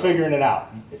collateral? You're figuring it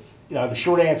out. The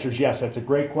short answer is yes, that's a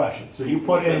great question. So you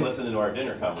put in, Listening to our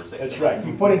dinner conversation. that's right,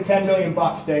 you put in 10 million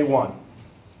bucks day one.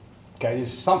 Okay,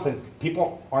 this is something,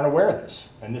 people aren't aware of this,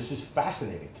 and this is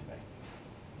fascinating to me.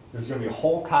 There's going to be a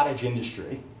whole cottage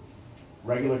industry,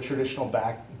 regular traditional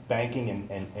banking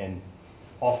and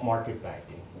off-market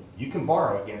banking. You can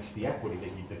borrow against the equity,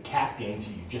 the cap gains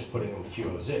that you just put into a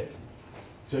QOZ.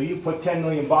 So you put 10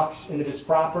 million bucks into this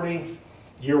property,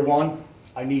 year 1,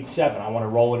 I need 7, I want to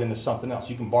roll it into something else.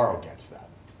 You can borrow against that.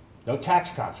 No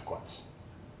tax consequence.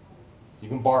 You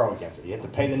can borrow against it. You have to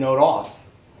pay the note off,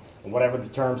 and whatever the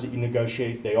terms that you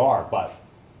negotiate they are, but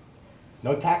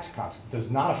no tax consequence. It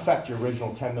does not affect your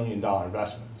original $10 million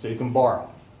investment, so you can borrow.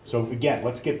 So again,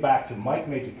 let's get back to Mike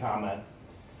made a comment.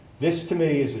 This to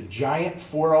me is a giant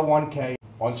 401k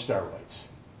on steroids.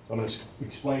 So I'm going to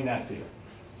explain that to you.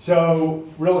 So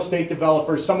real estate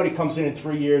developers, somebody comes in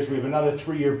 3 years, we have another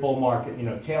 3-year bull market,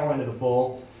 tail end of the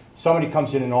bull. Somebody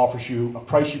comes in and offers you a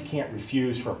price you can't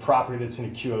refuse for a property that's in a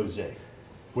QOZ.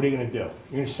 What are you going to do?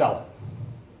 You're going to sell it.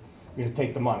 You're going to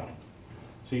take the money.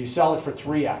 So you sell it for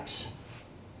 3x.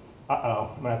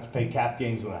 Uh-oh, I'm going to have to pay cap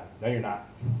gains on that. No, you're not.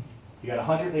 You got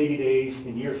 180 days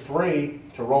in year 3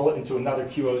 to roll it into another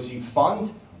QOZ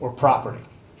fund or property.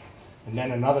 And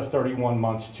then another 31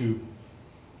 months to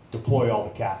deploy all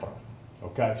the capital.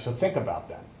 Okay, so think about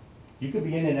that. You could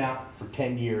be in and out for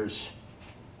 10 years,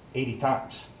 80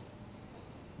 times.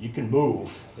 You can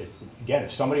move.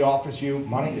 If somebody offers you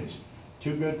money that's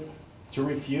too good to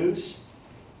refuse,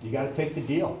 you got to take the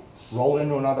deal. Roll it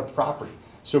into another property.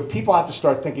 So people have to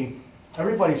start thinking,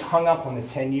 everybody's hung up on the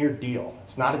 10-year deal.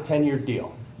 It's not a 10-year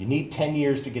deal. You need 10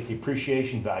 years to get the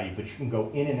appreciation value, but you can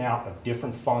go in and out of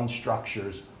different fund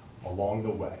structures along the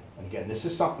way. And again, this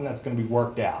is something that's going to be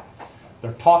worked out.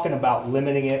 They're talking about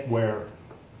limiting it where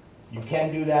you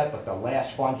can do that, but the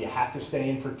last fund you have to stay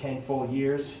in for 10 full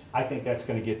years. I think that's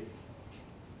going to get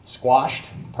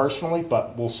squashed personally,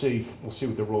 but we'll see. We'll see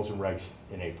what the rules and regs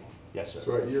in April. Yes, sir.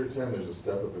 So at year 10, there's a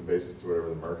step up in basis to whatever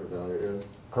the market value is.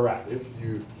 Correct. If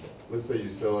you, let's say you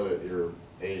sell it at year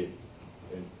 8,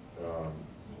 and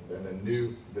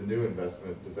the new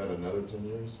investment, is that another 10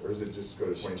 years, or is it just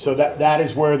go to 20? So that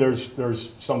is where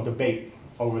there's some debate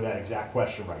over that exact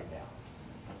question right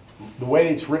now. The way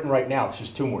it's written right now, it's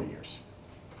just 2 more years.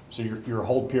 So your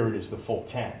hold period is the full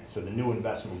 10. So the new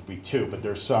investment would be 2, but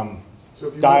there's some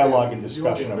dialogue and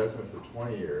discussion. If you want the investment for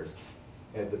 20 years,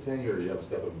 at the 10-year you have a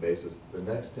step up in basis. The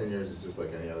next 10 years is just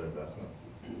like any other investment.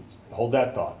 Hold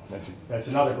that thought. That's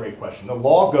another great question. The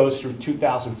law goes through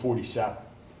 2047.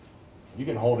 You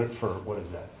can hold it for, what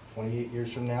is that, 28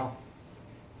 years from now?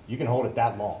 You can hold it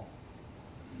that long.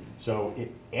 So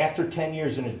after 10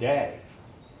 years in a day,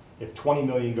 if 20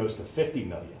 million goes to 50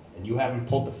 million and you haven't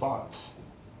pulled the funds,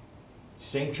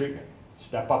 same treatment.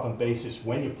 Step up in basis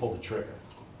when you pull the trigger.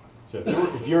 So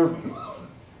if you're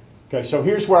okay, so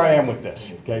here's where I am with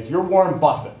this. Okay, if you're Warren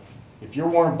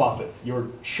Buffett, you're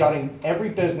shutting every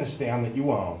business down that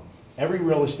you own, every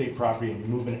real estate property, and you're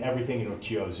moving everything into a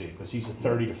QOZ because he's a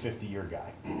 30 to 50-year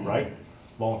guy, right?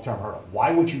 Long-term hurdle.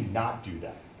 Why would you not do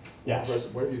that? Yes.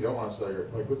 What if you don't want to sell your,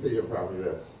 like, let's say you have a property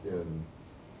that's in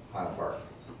Highland Park,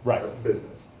 right? A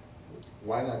business.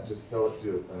 Why not just sell it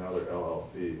to another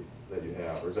LLC that you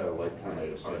have, or is that a like kind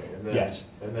of thing? And then, yes.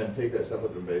 And then take that step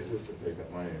up in basis and take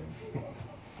that money and.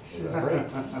 This is great.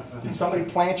 Did somebody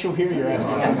plant you here? You're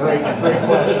asking some great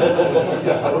questions.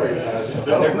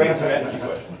 They're great strategy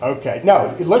questions. Okay.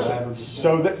 No, listen.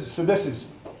 So this is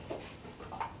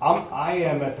I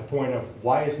am at the point of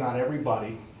why is not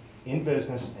everybody in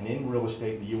business and in real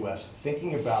estate in the U.S.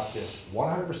 thinking about this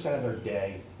 100% of their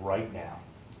day right now?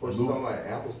 Or sell my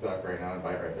Apple stock right now and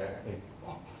buy it right back.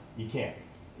 You can't.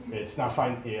 It's not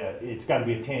fine. It's got to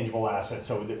be a tangible asset.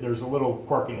 So there's a little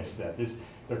quirkiness to that.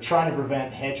 They're trying to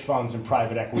prevent hedge funds and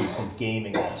private equity from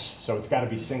gaming this. So it's got to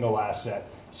be single asset.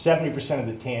 70% of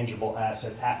the tangible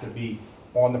assets have to be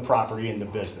on the property in the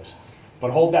business.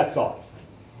 But hold that thought.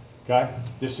 Okay?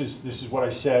 This is what I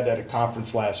said at a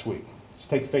conference last week. Let's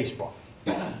take Facebook.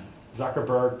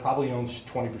 Zuckerberg probably owns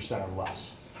 20% or less.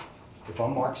 If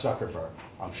I'm Mark Zuckerberg,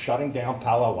 I'm shutting down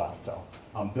Palo Alto.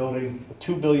 I'm building a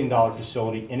 $2 billion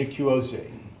facility in a QOZ.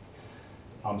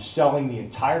 I'm selling the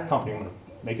entire company. I'm going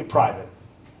to make it private.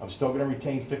 I'm still going to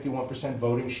retain 51%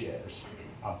 voting shares.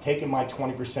 I'm taking my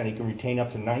 20%. He can retain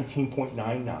up to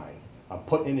 19.99. I'm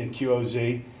putting it in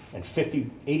QOZ and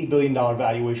 $80 billion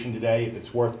valuation today. If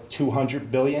it's worth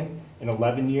 $200 billion in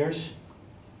 11 years,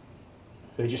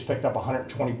 they just picked up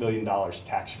 $120 billion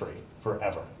tax-free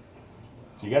forever.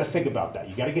 So you got to think about that.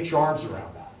 You got to get your arms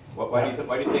around that. Why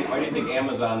do you think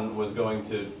Amazon was going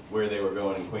to where they were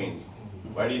going in Queens?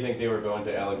 Why do you think they were going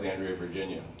to Alexandria,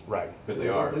 Virginia? Right. Because they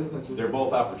are. They're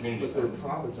both opportunities. But their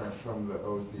profits aren't from the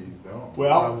OC zone.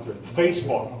 Well,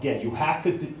 Facebook, again, you have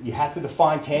to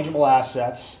define tangible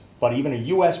assets, but even a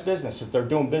U.S. business, if they're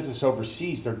doing business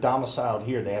overseas, they're domiciled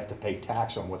here, they have to pay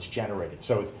tax on what's generated.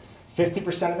 So it's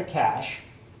 50% of the cash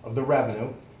of the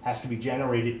revenue has to be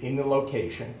generated in the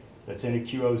location that's in a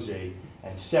QOZ,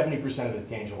 and 70% of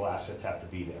the tangible assets have to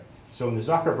be there. So in the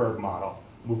Zuckerberg model,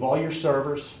 move all your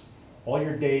servers, all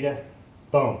your data,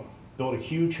 boom, build a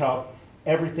huge hub,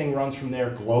 everything runs from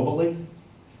there globally,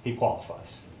 he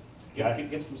qualifies. Okay?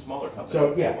 Get some smaller companies.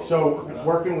 So yeah, so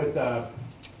working with a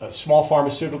small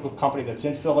pharmaceutical company that's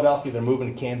in Philadelphia, they're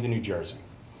moving to Camden, New Jersey.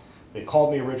 They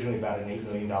called me originally about an $8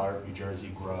 million New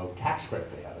Jersey grow tax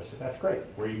credit they have. I said, that's great.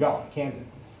 Where are you going? Camden.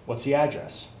 What's the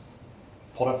address?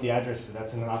 Pulled up the address,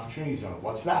 that's in an opportunity zone.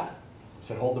 What's that? I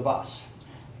said, hold the bus.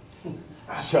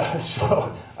 So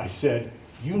I said,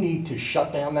 you need to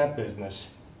shut down that business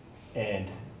and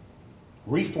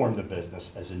reform the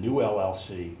business as a new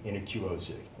LLC in a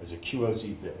QOZ, as a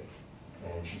QOZ bid.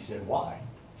 And she said, why?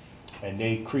 And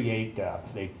they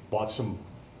they bought some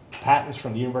patents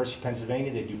from the University of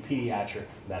Pennsylvania. They do pediatric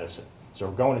medicine. So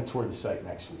we're going to tour the site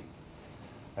next week.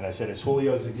 And I said, as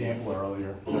Julio's example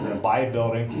earlier, they're going to buy a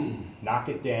building, knock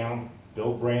it down,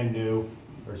 build brand new.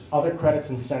 There's other credits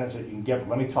and incentives that you can get,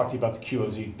 but let me talk to you about the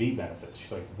QOZ-B benefits.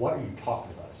 She's like, what are you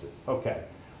talking about? I said, okay,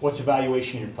 what's the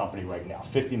valuation of your company right now?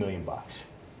 50 million bucks.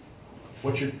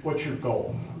 What's your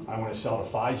goal? I want to sell to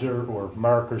Pfizer or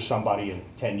Merck or somebody in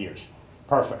 10 years.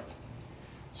 Perfect.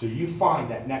 So you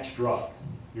find that next drug,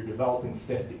 you're developing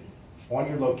 50 on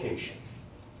your location,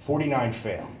 49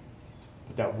 fail.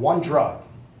 But that one drug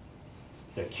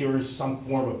that cures some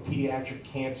form of pediatric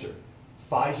cancer,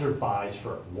 Pfizer buys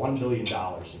for $1 billion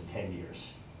in 10 years.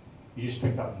 You just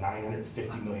picked up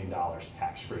 $950 million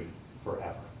tax-free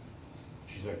forever.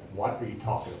 She's like, what are you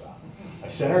talking about? I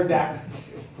sent her that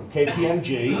from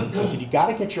KPMG. I said, you got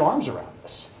to get your arms around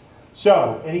this.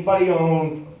 So anybody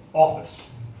own office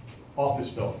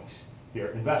buildings here?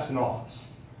 Invest in office.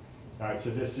 All right, so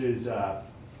this is,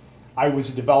 I was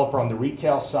a developer on the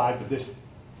retail side, but this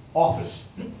office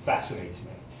fascinates me.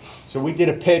 So we did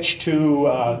a pitch to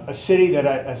a city that,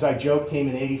 as I joke, came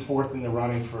in 84th in the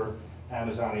running for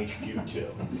Amazon HQ too.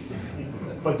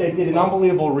 But they did an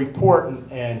unbelievable report,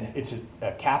 and it's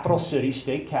a capital city,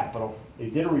 state capital. They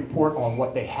did a report on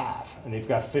what they have, and they've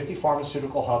got 50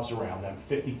 pharmaceutical hubs around them,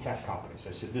 50 tech companies.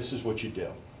 I said, this is what you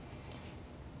do.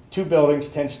 2 buildings,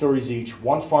 10 stories each,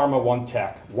 1 pharma, 1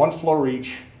 tech, 1 floor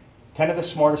each, 10 of the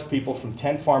smartest people from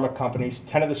 10 pharma companies,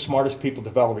 10 of the smartest people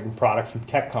developing product from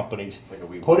tech companies.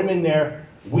 Put them in there.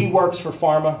 We works for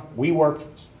pharma, we work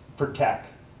for tech,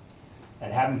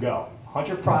 and have them go.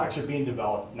 100 products are being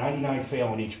developed, 99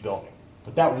 fail in each building.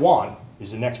 But that one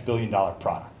is the next $1 billion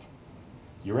product.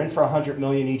 You're in for $100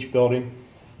 million each building.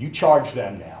 You charge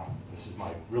them now. This is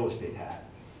my real estate hat.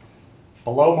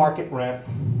 Below market rent,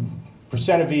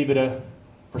 percent of EBITDA,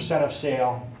 percent of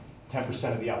sale,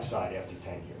 10% of the upside after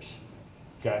 10 years.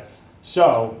 Okay?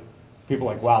 So people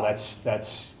are like, wow,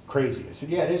 that's crazy. I said,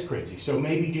 yeah, it is crazy. So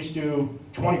maybe just do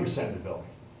 20% of the building.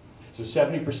 So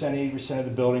 70%, 80% of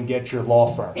the building, get your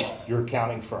law firms, your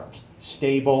accounting firms,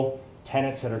 stable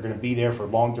tenants that are going to be there for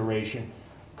long duration,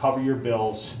 cover your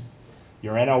bills,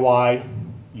 your NOI.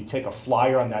 You take a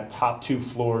flyer on that top 2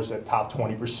 floors, that top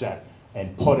 20%,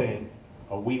 and put in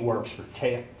a WeWorks for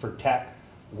tech,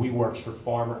 WeWorks for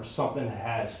pharma, something that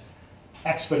has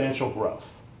exponential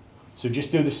growth. So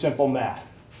just do the simple math.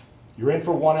 You're in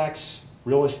for 1x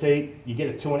real estate, you get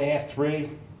a 2.5, 3,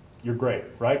 you're great,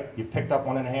 right? You picked up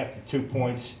 1.5 to 2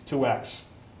 points, 2x,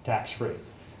 tax-free.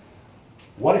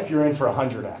 What if you're in for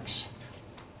 100x?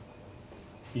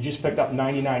 You just picked up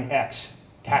 99x,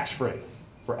 tax-free,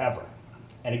 forever.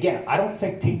 And again, I don't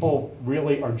think people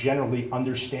really are generally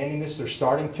understanding this. They're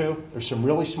starting to. There's some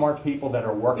really smart people that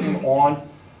are working on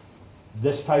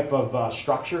this type of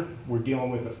structure. We're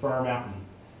dealing with a firm out in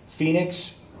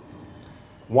Phoenix.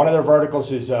 One of their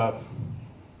verticals is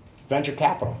venture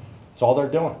capital. That's all they're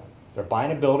doing. They're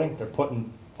buying a building. They're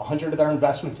putting 100 of their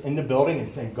investments in the building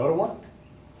and saying, go to work.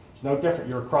 It's no different.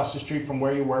 You're across the street from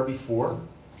where you were before.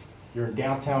 You're in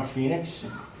downtown Phoenix.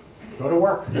 Go to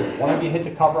work. One of you hit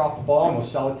the cover off the ball and we'll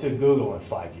sell it to Google in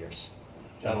 5 years.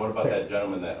 John, what about that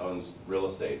gentleman that owns real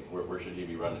estate? Where should he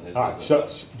be running his All right,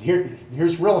 business? so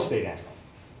here's real estate angle.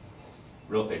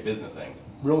 Real estate business angle.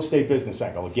 Real estate business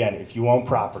angle. Again, if you own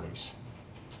properties,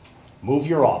 move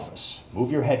your office,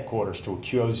 move your headquarters to a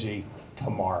QOZ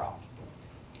tomorrow.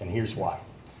 And here's why.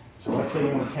 So let's say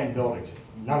you own 10 buildings.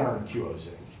 None are in QOZ.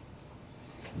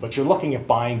 But you're looking at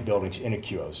buying buildings in a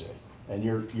QOZ. And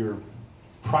your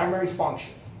primary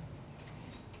function,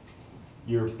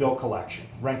 your bill collection,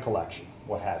 rent collection,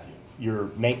 what have you,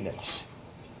 your maintenance,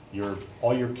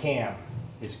 all your CAM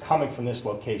is coming from this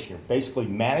location. You're basically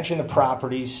managing the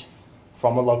properties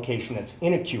from a location that's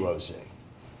in a QOZ.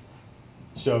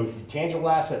 So your tangible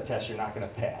asset test you're not going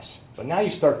to pass. But now you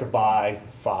start to buy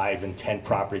 5 and 10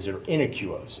 properties that are in a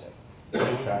QOZ.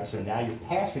 Okay? So now you're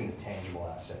passing the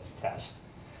tangible assets test.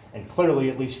 And clearly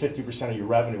at least 50% of your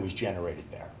revenue is generated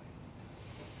there.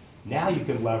 Now you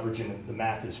can leverage, and the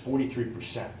math is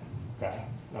 43%. Okay?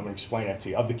 I'm going to explain that to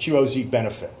you, of the QOZ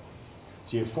benefit.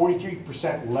 So you have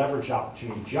 43% leverage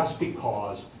opportunity just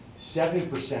because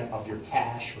 70% of your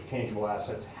cash or tangible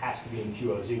assets has to be in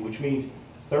QOZ, which means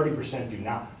 30% do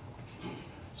not.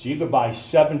 So you could buy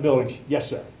 7 buildings. Yes,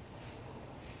 sir.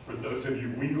 For those of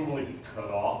you, we normally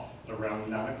cut off around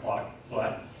 9 o'clock,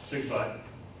 but, big but,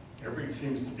 everybody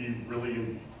seems to be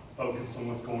really focused on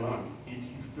what's going on. If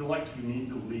you feel like you need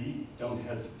to leave, don't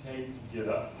hesitate to get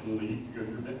up and leave, go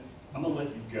to your bed. I'm going to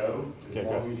let you go as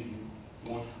long as you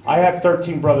want to go. I have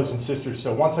 13 brothers and sisters,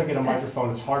 so once I get a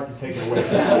microphone, it's hard to take it away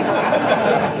from me.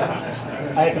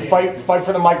 I had to fight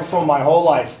for the microphone my whole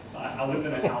life. I lived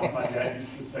in a house, my dad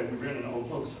used to say, we were in an old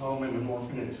folks home and an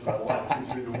orphanage, with a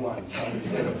license 3 to 1. So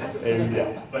There you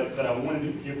go. But I wanted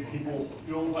to give people,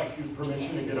 feel like you have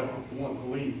permission to get up if you want to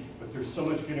leave. But there's so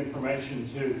much good information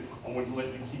too. I want to let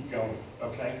you keep going,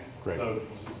 okay? Great. So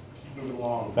just keep moving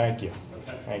along. Thank you.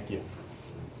 Okay. Thank you.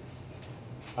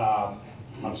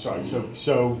 I'm sorry,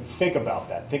 so think about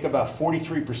that. Think about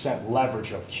 43%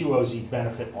 leverage of QOZ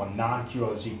benefit on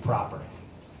non-QOZ property.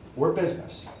 We're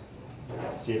business.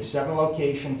 So you have 7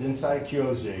 locations inside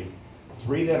QOZ,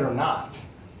 3 that are not,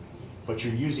 but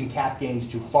you're using cap gains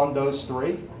to fund those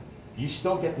 3, you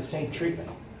still get the same treatment.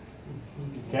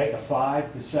 Okay, the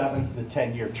 5, the 7, the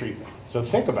 10-year treatment. So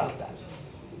think about that.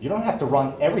 You don't have to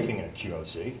run everything in a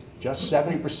QOZ, just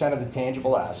 70% of the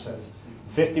tangible assets,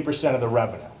 50% of the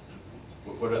revenue.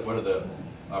 What are the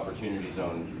opportunity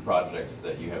zone projects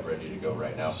that you have ready to go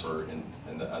right now for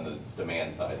on the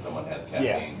demand side? Someone has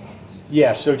caffeine.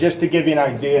 Yeah, so just to give you an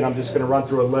idea, and I'm just going to run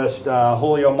through a list,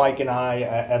 Julio, Mike, and I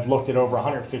have looked at over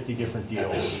 150 different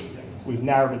deals. We've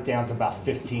narrowed it down to about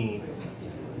 15.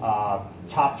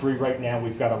 Top 3 right now,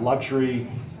 we've got a luxury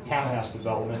townhouse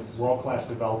development, world-class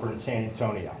developer in San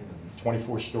Antonio,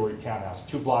 24-story townhouse,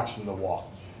 2 blocks from the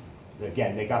wall.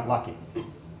 Again, they got lucky.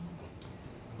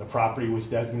 The property was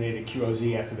designated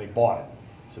QOZ after they bought it.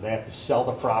 So they have to sell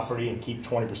the property and keep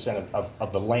 20%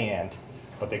 of the land,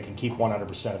 but they can keep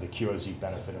 100% of the QOZ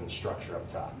benefit in the structure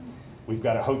up top. We've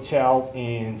got a hotel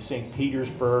in St.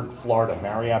 Petersburg, Florida,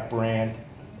 Marriott brand.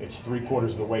 It's 3/4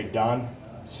 of the way done.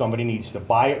 Somebody needs to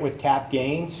buy it with cap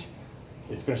gains.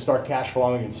 It's going to start cash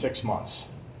flowing in 6 months.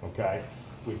 Okay?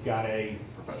 We've got a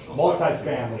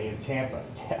multifamily in Tampa.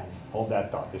 Yeah, hold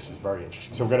that thought. This is very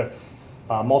interesting. So we've got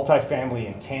a multifamily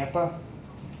in Tampa.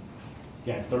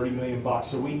 Again, $30 million.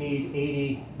 So we need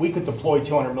 80. We could deploy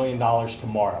 $200 million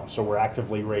tomorrow. So we're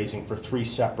actively raising for 3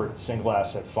 separate single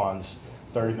asset funds,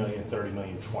 30 million, 30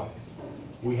 million, 20.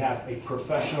 We have a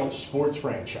professional sports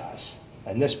franchise.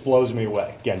 And this blows me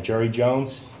away. Again, Jerry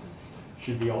Jones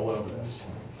should be all over this.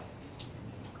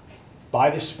 Buy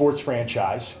this sports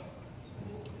franchise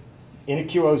in a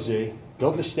QOZ,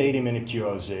 build the stadium in a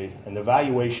QOZ, and the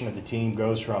valuation of the team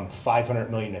goes from $500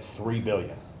 million to $3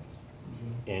 billion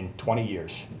in 20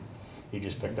 years. He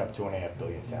just picked up $2.5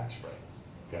 billion tax-free.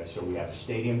 Okay, so we have a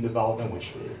stadium development,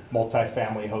 which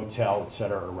multifamily hotel, et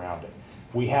cetera, around it.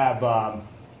 We have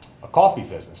a coffee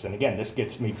business. And again, this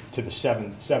gets me to the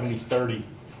 70-30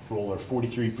 rule, or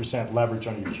 43% leverage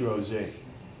on your QOZ.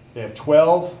 They have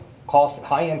 12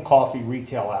 high-end coffee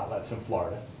retail outlets in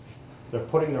Florida. They're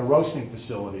putting their roasting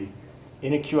facility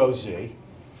in a QOZ.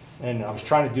 And I was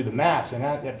trying to do the maths, and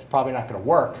that's probably not going to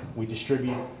work. We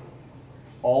distribute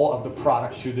all of the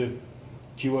product to the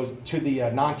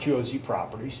non-QOZ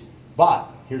properties.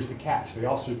 But here's the catch. They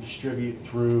also distribute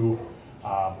through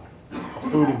a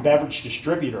food and beverage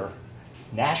distributor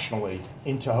nationally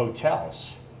into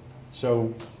hotels.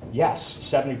 So yes,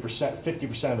 70%,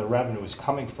 50% of the revenue is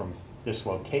coming from this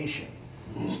location.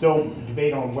 Still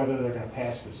debate on whether they're going to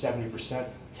pass the 70%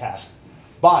 test.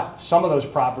 But some of those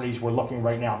properties we're looking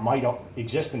right now might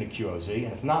exist in the QOZ,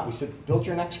 and if not, we said build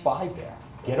your next 5 there.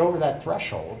 Get over that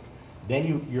threshold,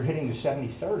 then you're hitting the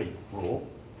 70-30 rule,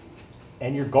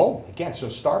 and you're golden. Again, so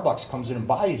Starbucks comes in and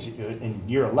buys in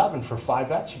year 11 for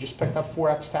 5X, you just picked up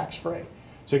 4X tax-free.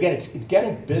 So again, it's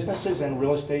getting businesses and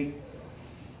real estate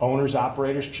owners,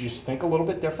 operators to just think a little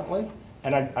bit differently,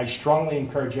 and I strongly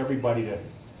encourage everybody to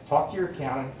talk to your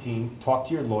accounting team, talk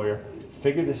to your lawyer,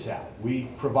 figure this out. We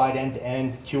provide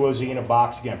end-to-end QOZ in a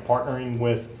box, again, partnering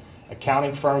with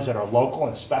accounting firms that are local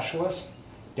and specialists,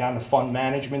 down to fund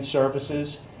management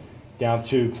services, down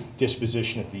to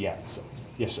disposition at the end. So,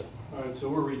 yes, sir. All right, so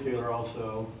we're a retailer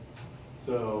also,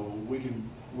 so we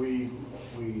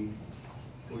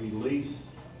lease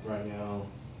right now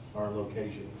our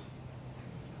locations.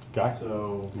 Okay.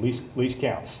 So lease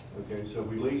counts. okay, so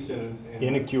we lease in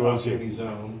a QOZ opportunity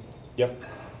zone. Yep.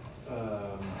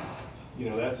 You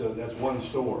know, that's one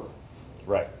store,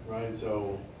 Right. right?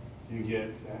 So you get,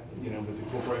 you know, but the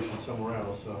corporation's somewhere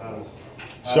else.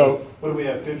 So what do we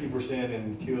have? 50%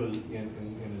 in QOZ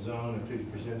in the zone, and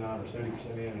 50% not, or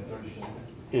 70% in, and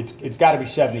 30%? It's got to be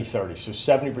 70-30. So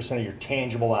 70% of your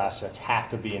tangible assets have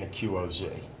to be in a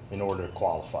QOZ in order to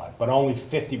qualify, but only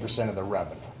 50% of the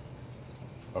revenue.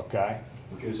 Okay.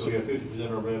 Okay, so we have 50%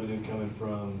 of our revenue coming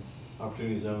from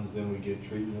opportunity zones, then we get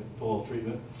treatment, full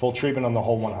treatment? Full treatment on the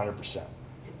whole 100%.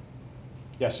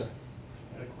 Yes, sir.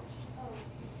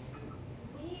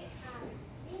 We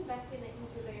invest in an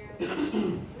incubator, we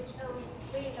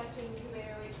invest in an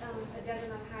incubator which owns a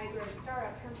dozen of high-growth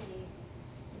startup companies.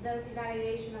 Those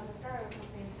evaluation of the startup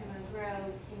companies are going to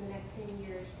grow in the next 10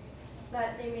 years,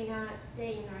 but they may not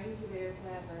stay in our incubator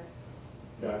forever.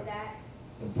 Yeah. Is that?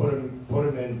 And put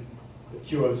them in the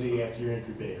QOZ after your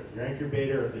incubator. Your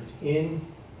incubator, if it's in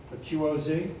a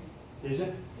QOZ, is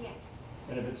it? Yeah.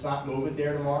 And if it's not, move it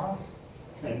there tomorrow.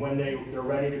 And when they're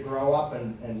ready to grow up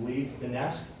and leave the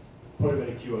nest, put them in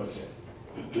a QOZ.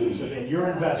 So then your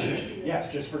investment,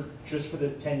 yes, just for the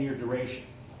 10-year duration.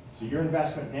 So your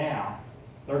investment now,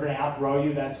 they're going to outgrow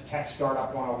you. That's tech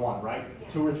startup 101, right? Yeah.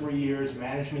 2 or 3 years,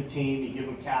 management team, you give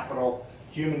them capital,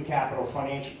 human capital,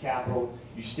 financial capital,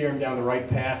 you steer them down the right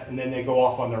path, and then they go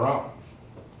off on their own.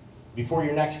 Before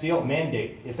your next deal,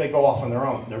 mandate, if they go off on their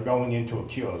own, they're going into a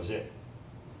QOZ.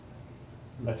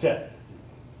 That's it.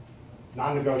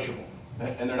 Non-negotiable.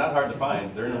 And they're not hard to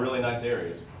find. They're in really nice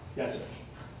areas. Yes, sir.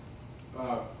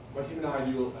 My team and I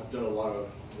have done a lot of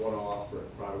one-off for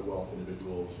private wealth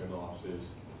individuals, family offices,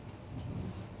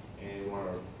 and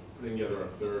we're putting together our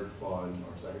third fund.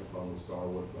 Our second fund will start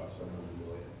with about $700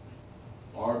 million.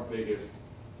 Our biggest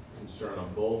concern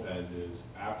on both ends is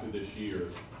after this year,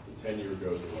 the 10-year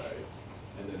goes away,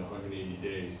 and then 180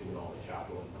 days to get all the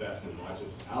capital invested, not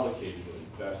just allocated,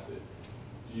 but invested.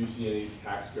 Do you see any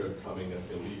tax code coming that's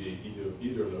going to alleviate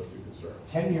either of those two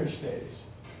concerns? 10-year stays.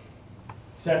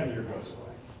 7-year goes away.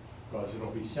 Because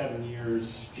it'll be 7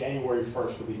 years, January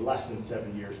 1st will be less than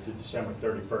 7 years to December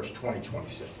 31st,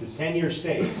 2026. The 10-year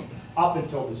stays up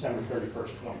until December 31st,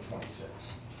 2026.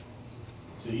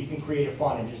 So you can create a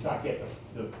fund and just not get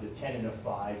the 10 and the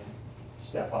 5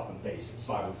 step up in basis.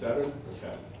 5 and 7?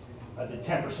 Okay. The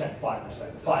 10%, 5%,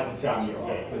 the 5 and 7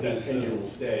 year But that 10-year will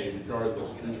stay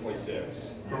regardless through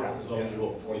 26. Correct. As long as you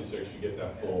hold 26, you get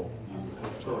that full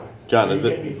easement. Correct. John, So is you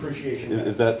it- get the appreciation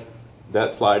Is benefit.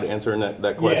 that slide answering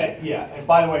that question? Yeah, and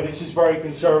by the way, this is very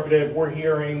conservative. We're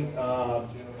hearing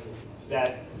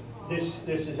that this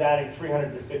is adding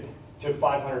 350 to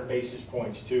 500 basis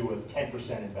points to a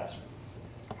 10% investment.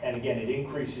 And again, it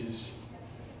increases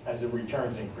as the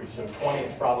returns increase. So 20,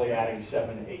 it's probably adding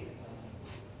 7 to 8.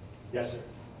 Yes, sir.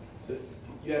 So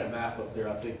you had a map up there.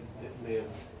 I think it may have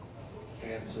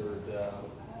answered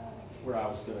where I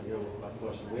was going to go with my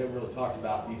question. We haven't really talked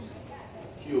about these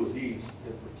QOZs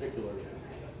in particular.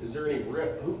 Is there any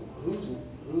who's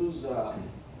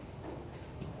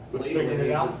figuring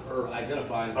it out? or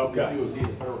identifying Okay. the QOZ, the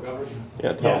federal government?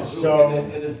 Yeah, tell Yes. us. So-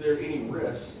 and is there any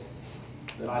risk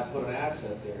that I put an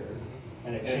asset there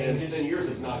and it And in changes. 10 years,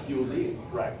 it's not QOZ.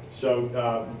 Right.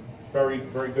 So very,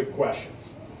 very good questions.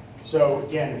 So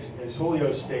again, as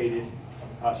Julio stated,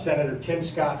 Senator Tim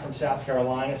Scott from South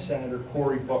Carolina, Senator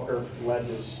Cory Booker led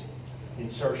this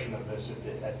insertion of this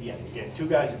at the end. Again, two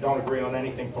guys that don't agree on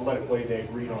anything politically, they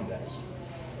agreed on this.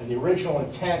 And the original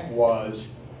intent was,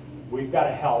 we've got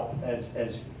to help,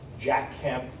 as Jack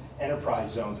Kemp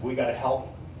enterprise zones, we got to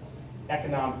help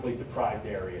economically deprived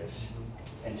areas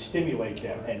and stimulate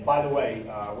them. And by the way,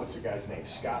 what's the guy's name?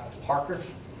 Scott Parker,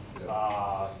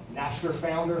 Napster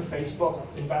founder, Facebook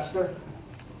investor.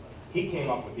 He came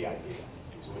up with the idea.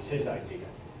 It was his idea,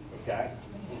 okay?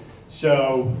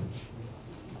 So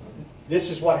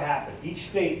this is what happened. Each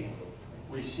state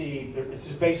received, this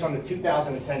is based on the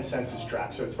 2010 census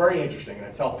tract, so it's very interesting, and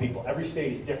I tell people, every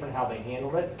state is different how they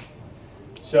handled it.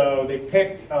 So they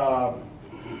picked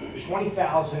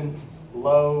 20,000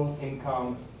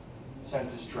 low-income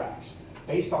census tracts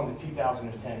based on the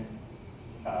 2010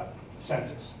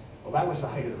 census. Well, that was the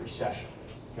height of the recession.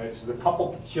 Okay, so there's a couple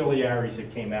peculiarities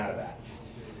that came out of that.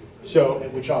 So,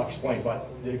 which I'll explain, but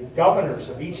the governors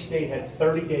of each state had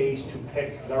 30 days to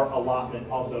pick their allotment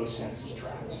of those census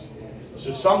tracts.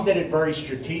 So some did it very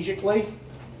strategically,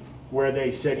 where they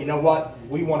said, you know what,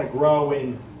 we want to grow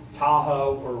in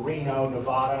Tahoe or Reno,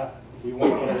 Nevada. We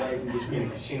want to get away from just being a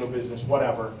casino business,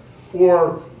 whatever.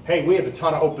 Or, hey, we have a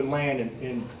ton of open land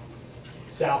in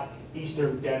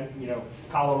southeastern,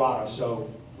 Colorado. So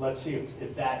let's see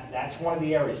if that's one of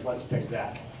the areas. Let's pick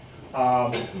that.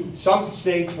 Some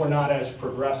states were not as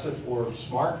progressive or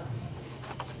smart.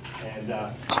 And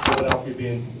Philadelphia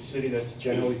being a city that's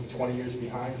generally 20 years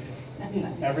behind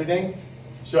everything.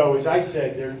 So as I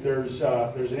said, there's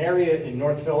an area in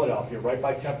North Philadelphia, right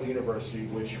by Temple University,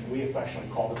 which we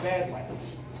affectionately call the Badlands.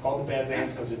 It's called the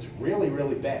Badlands because it's really,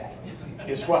 really bad.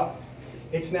 Guess what?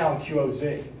 It's now in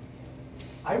QOZ.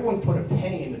 I wouldn't put a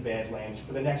penny in the Badlands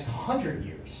for the next 100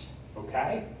 years,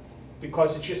 okay?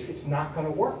 Because it's not going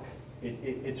to work.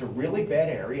 It's a really bad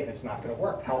area, and it's not going to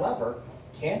work. However,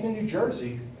 Camden, New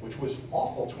Jersey, which was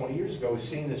awful 20 years ago, is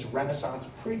seeing this renaissance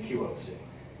pre-QOZ.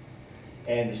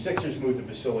 And the Sixers moved the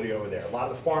facility over there. A lot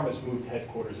of the farmers moved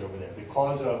headquarters over there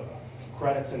because of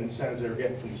credits and incentives they were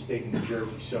getting from the state of New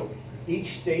Jersey. So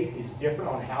each state is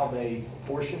different on how they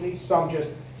portion these. Some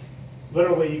just,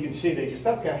 literally, you can see they just,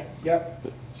 okay, yep.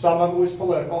 Some of it was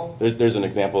political. There's an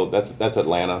example. That's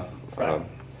Atlanta. Right.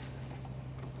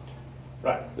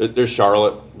 Right. There's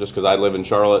Charlotte, just because I live in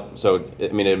Charlotte. So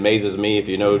it amazes me if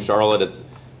you know Charlotte. It's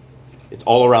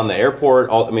all around the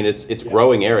airport. It's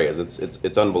growing areas.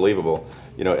 It's unbelievable.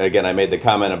 Again, I made the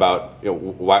comment about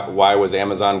why was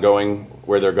Amazon going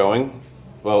where they're going?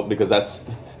 Well, because that's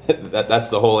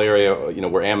the whole area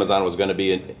where Amazon was going to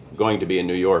be in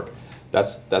New York.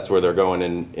 That's where they're going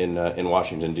in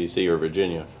Washington D.C. or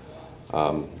Virginia.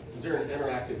 Is there an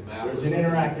interactive map? There's an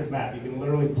interactive map. You can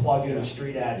literally plug in a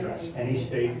street address, any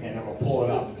state, and it will pull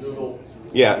it up. Google.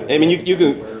 Yeah, you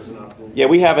can. Yeah,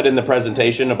 we have it in the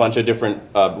presentation. A bunch of different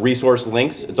resource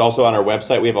links. It's also on our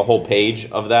website. We have a whole page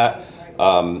of that.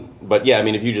 But yeah,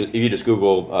 if you just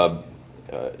Google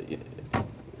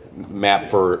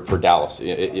map for Dallas,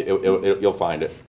 you'll find it.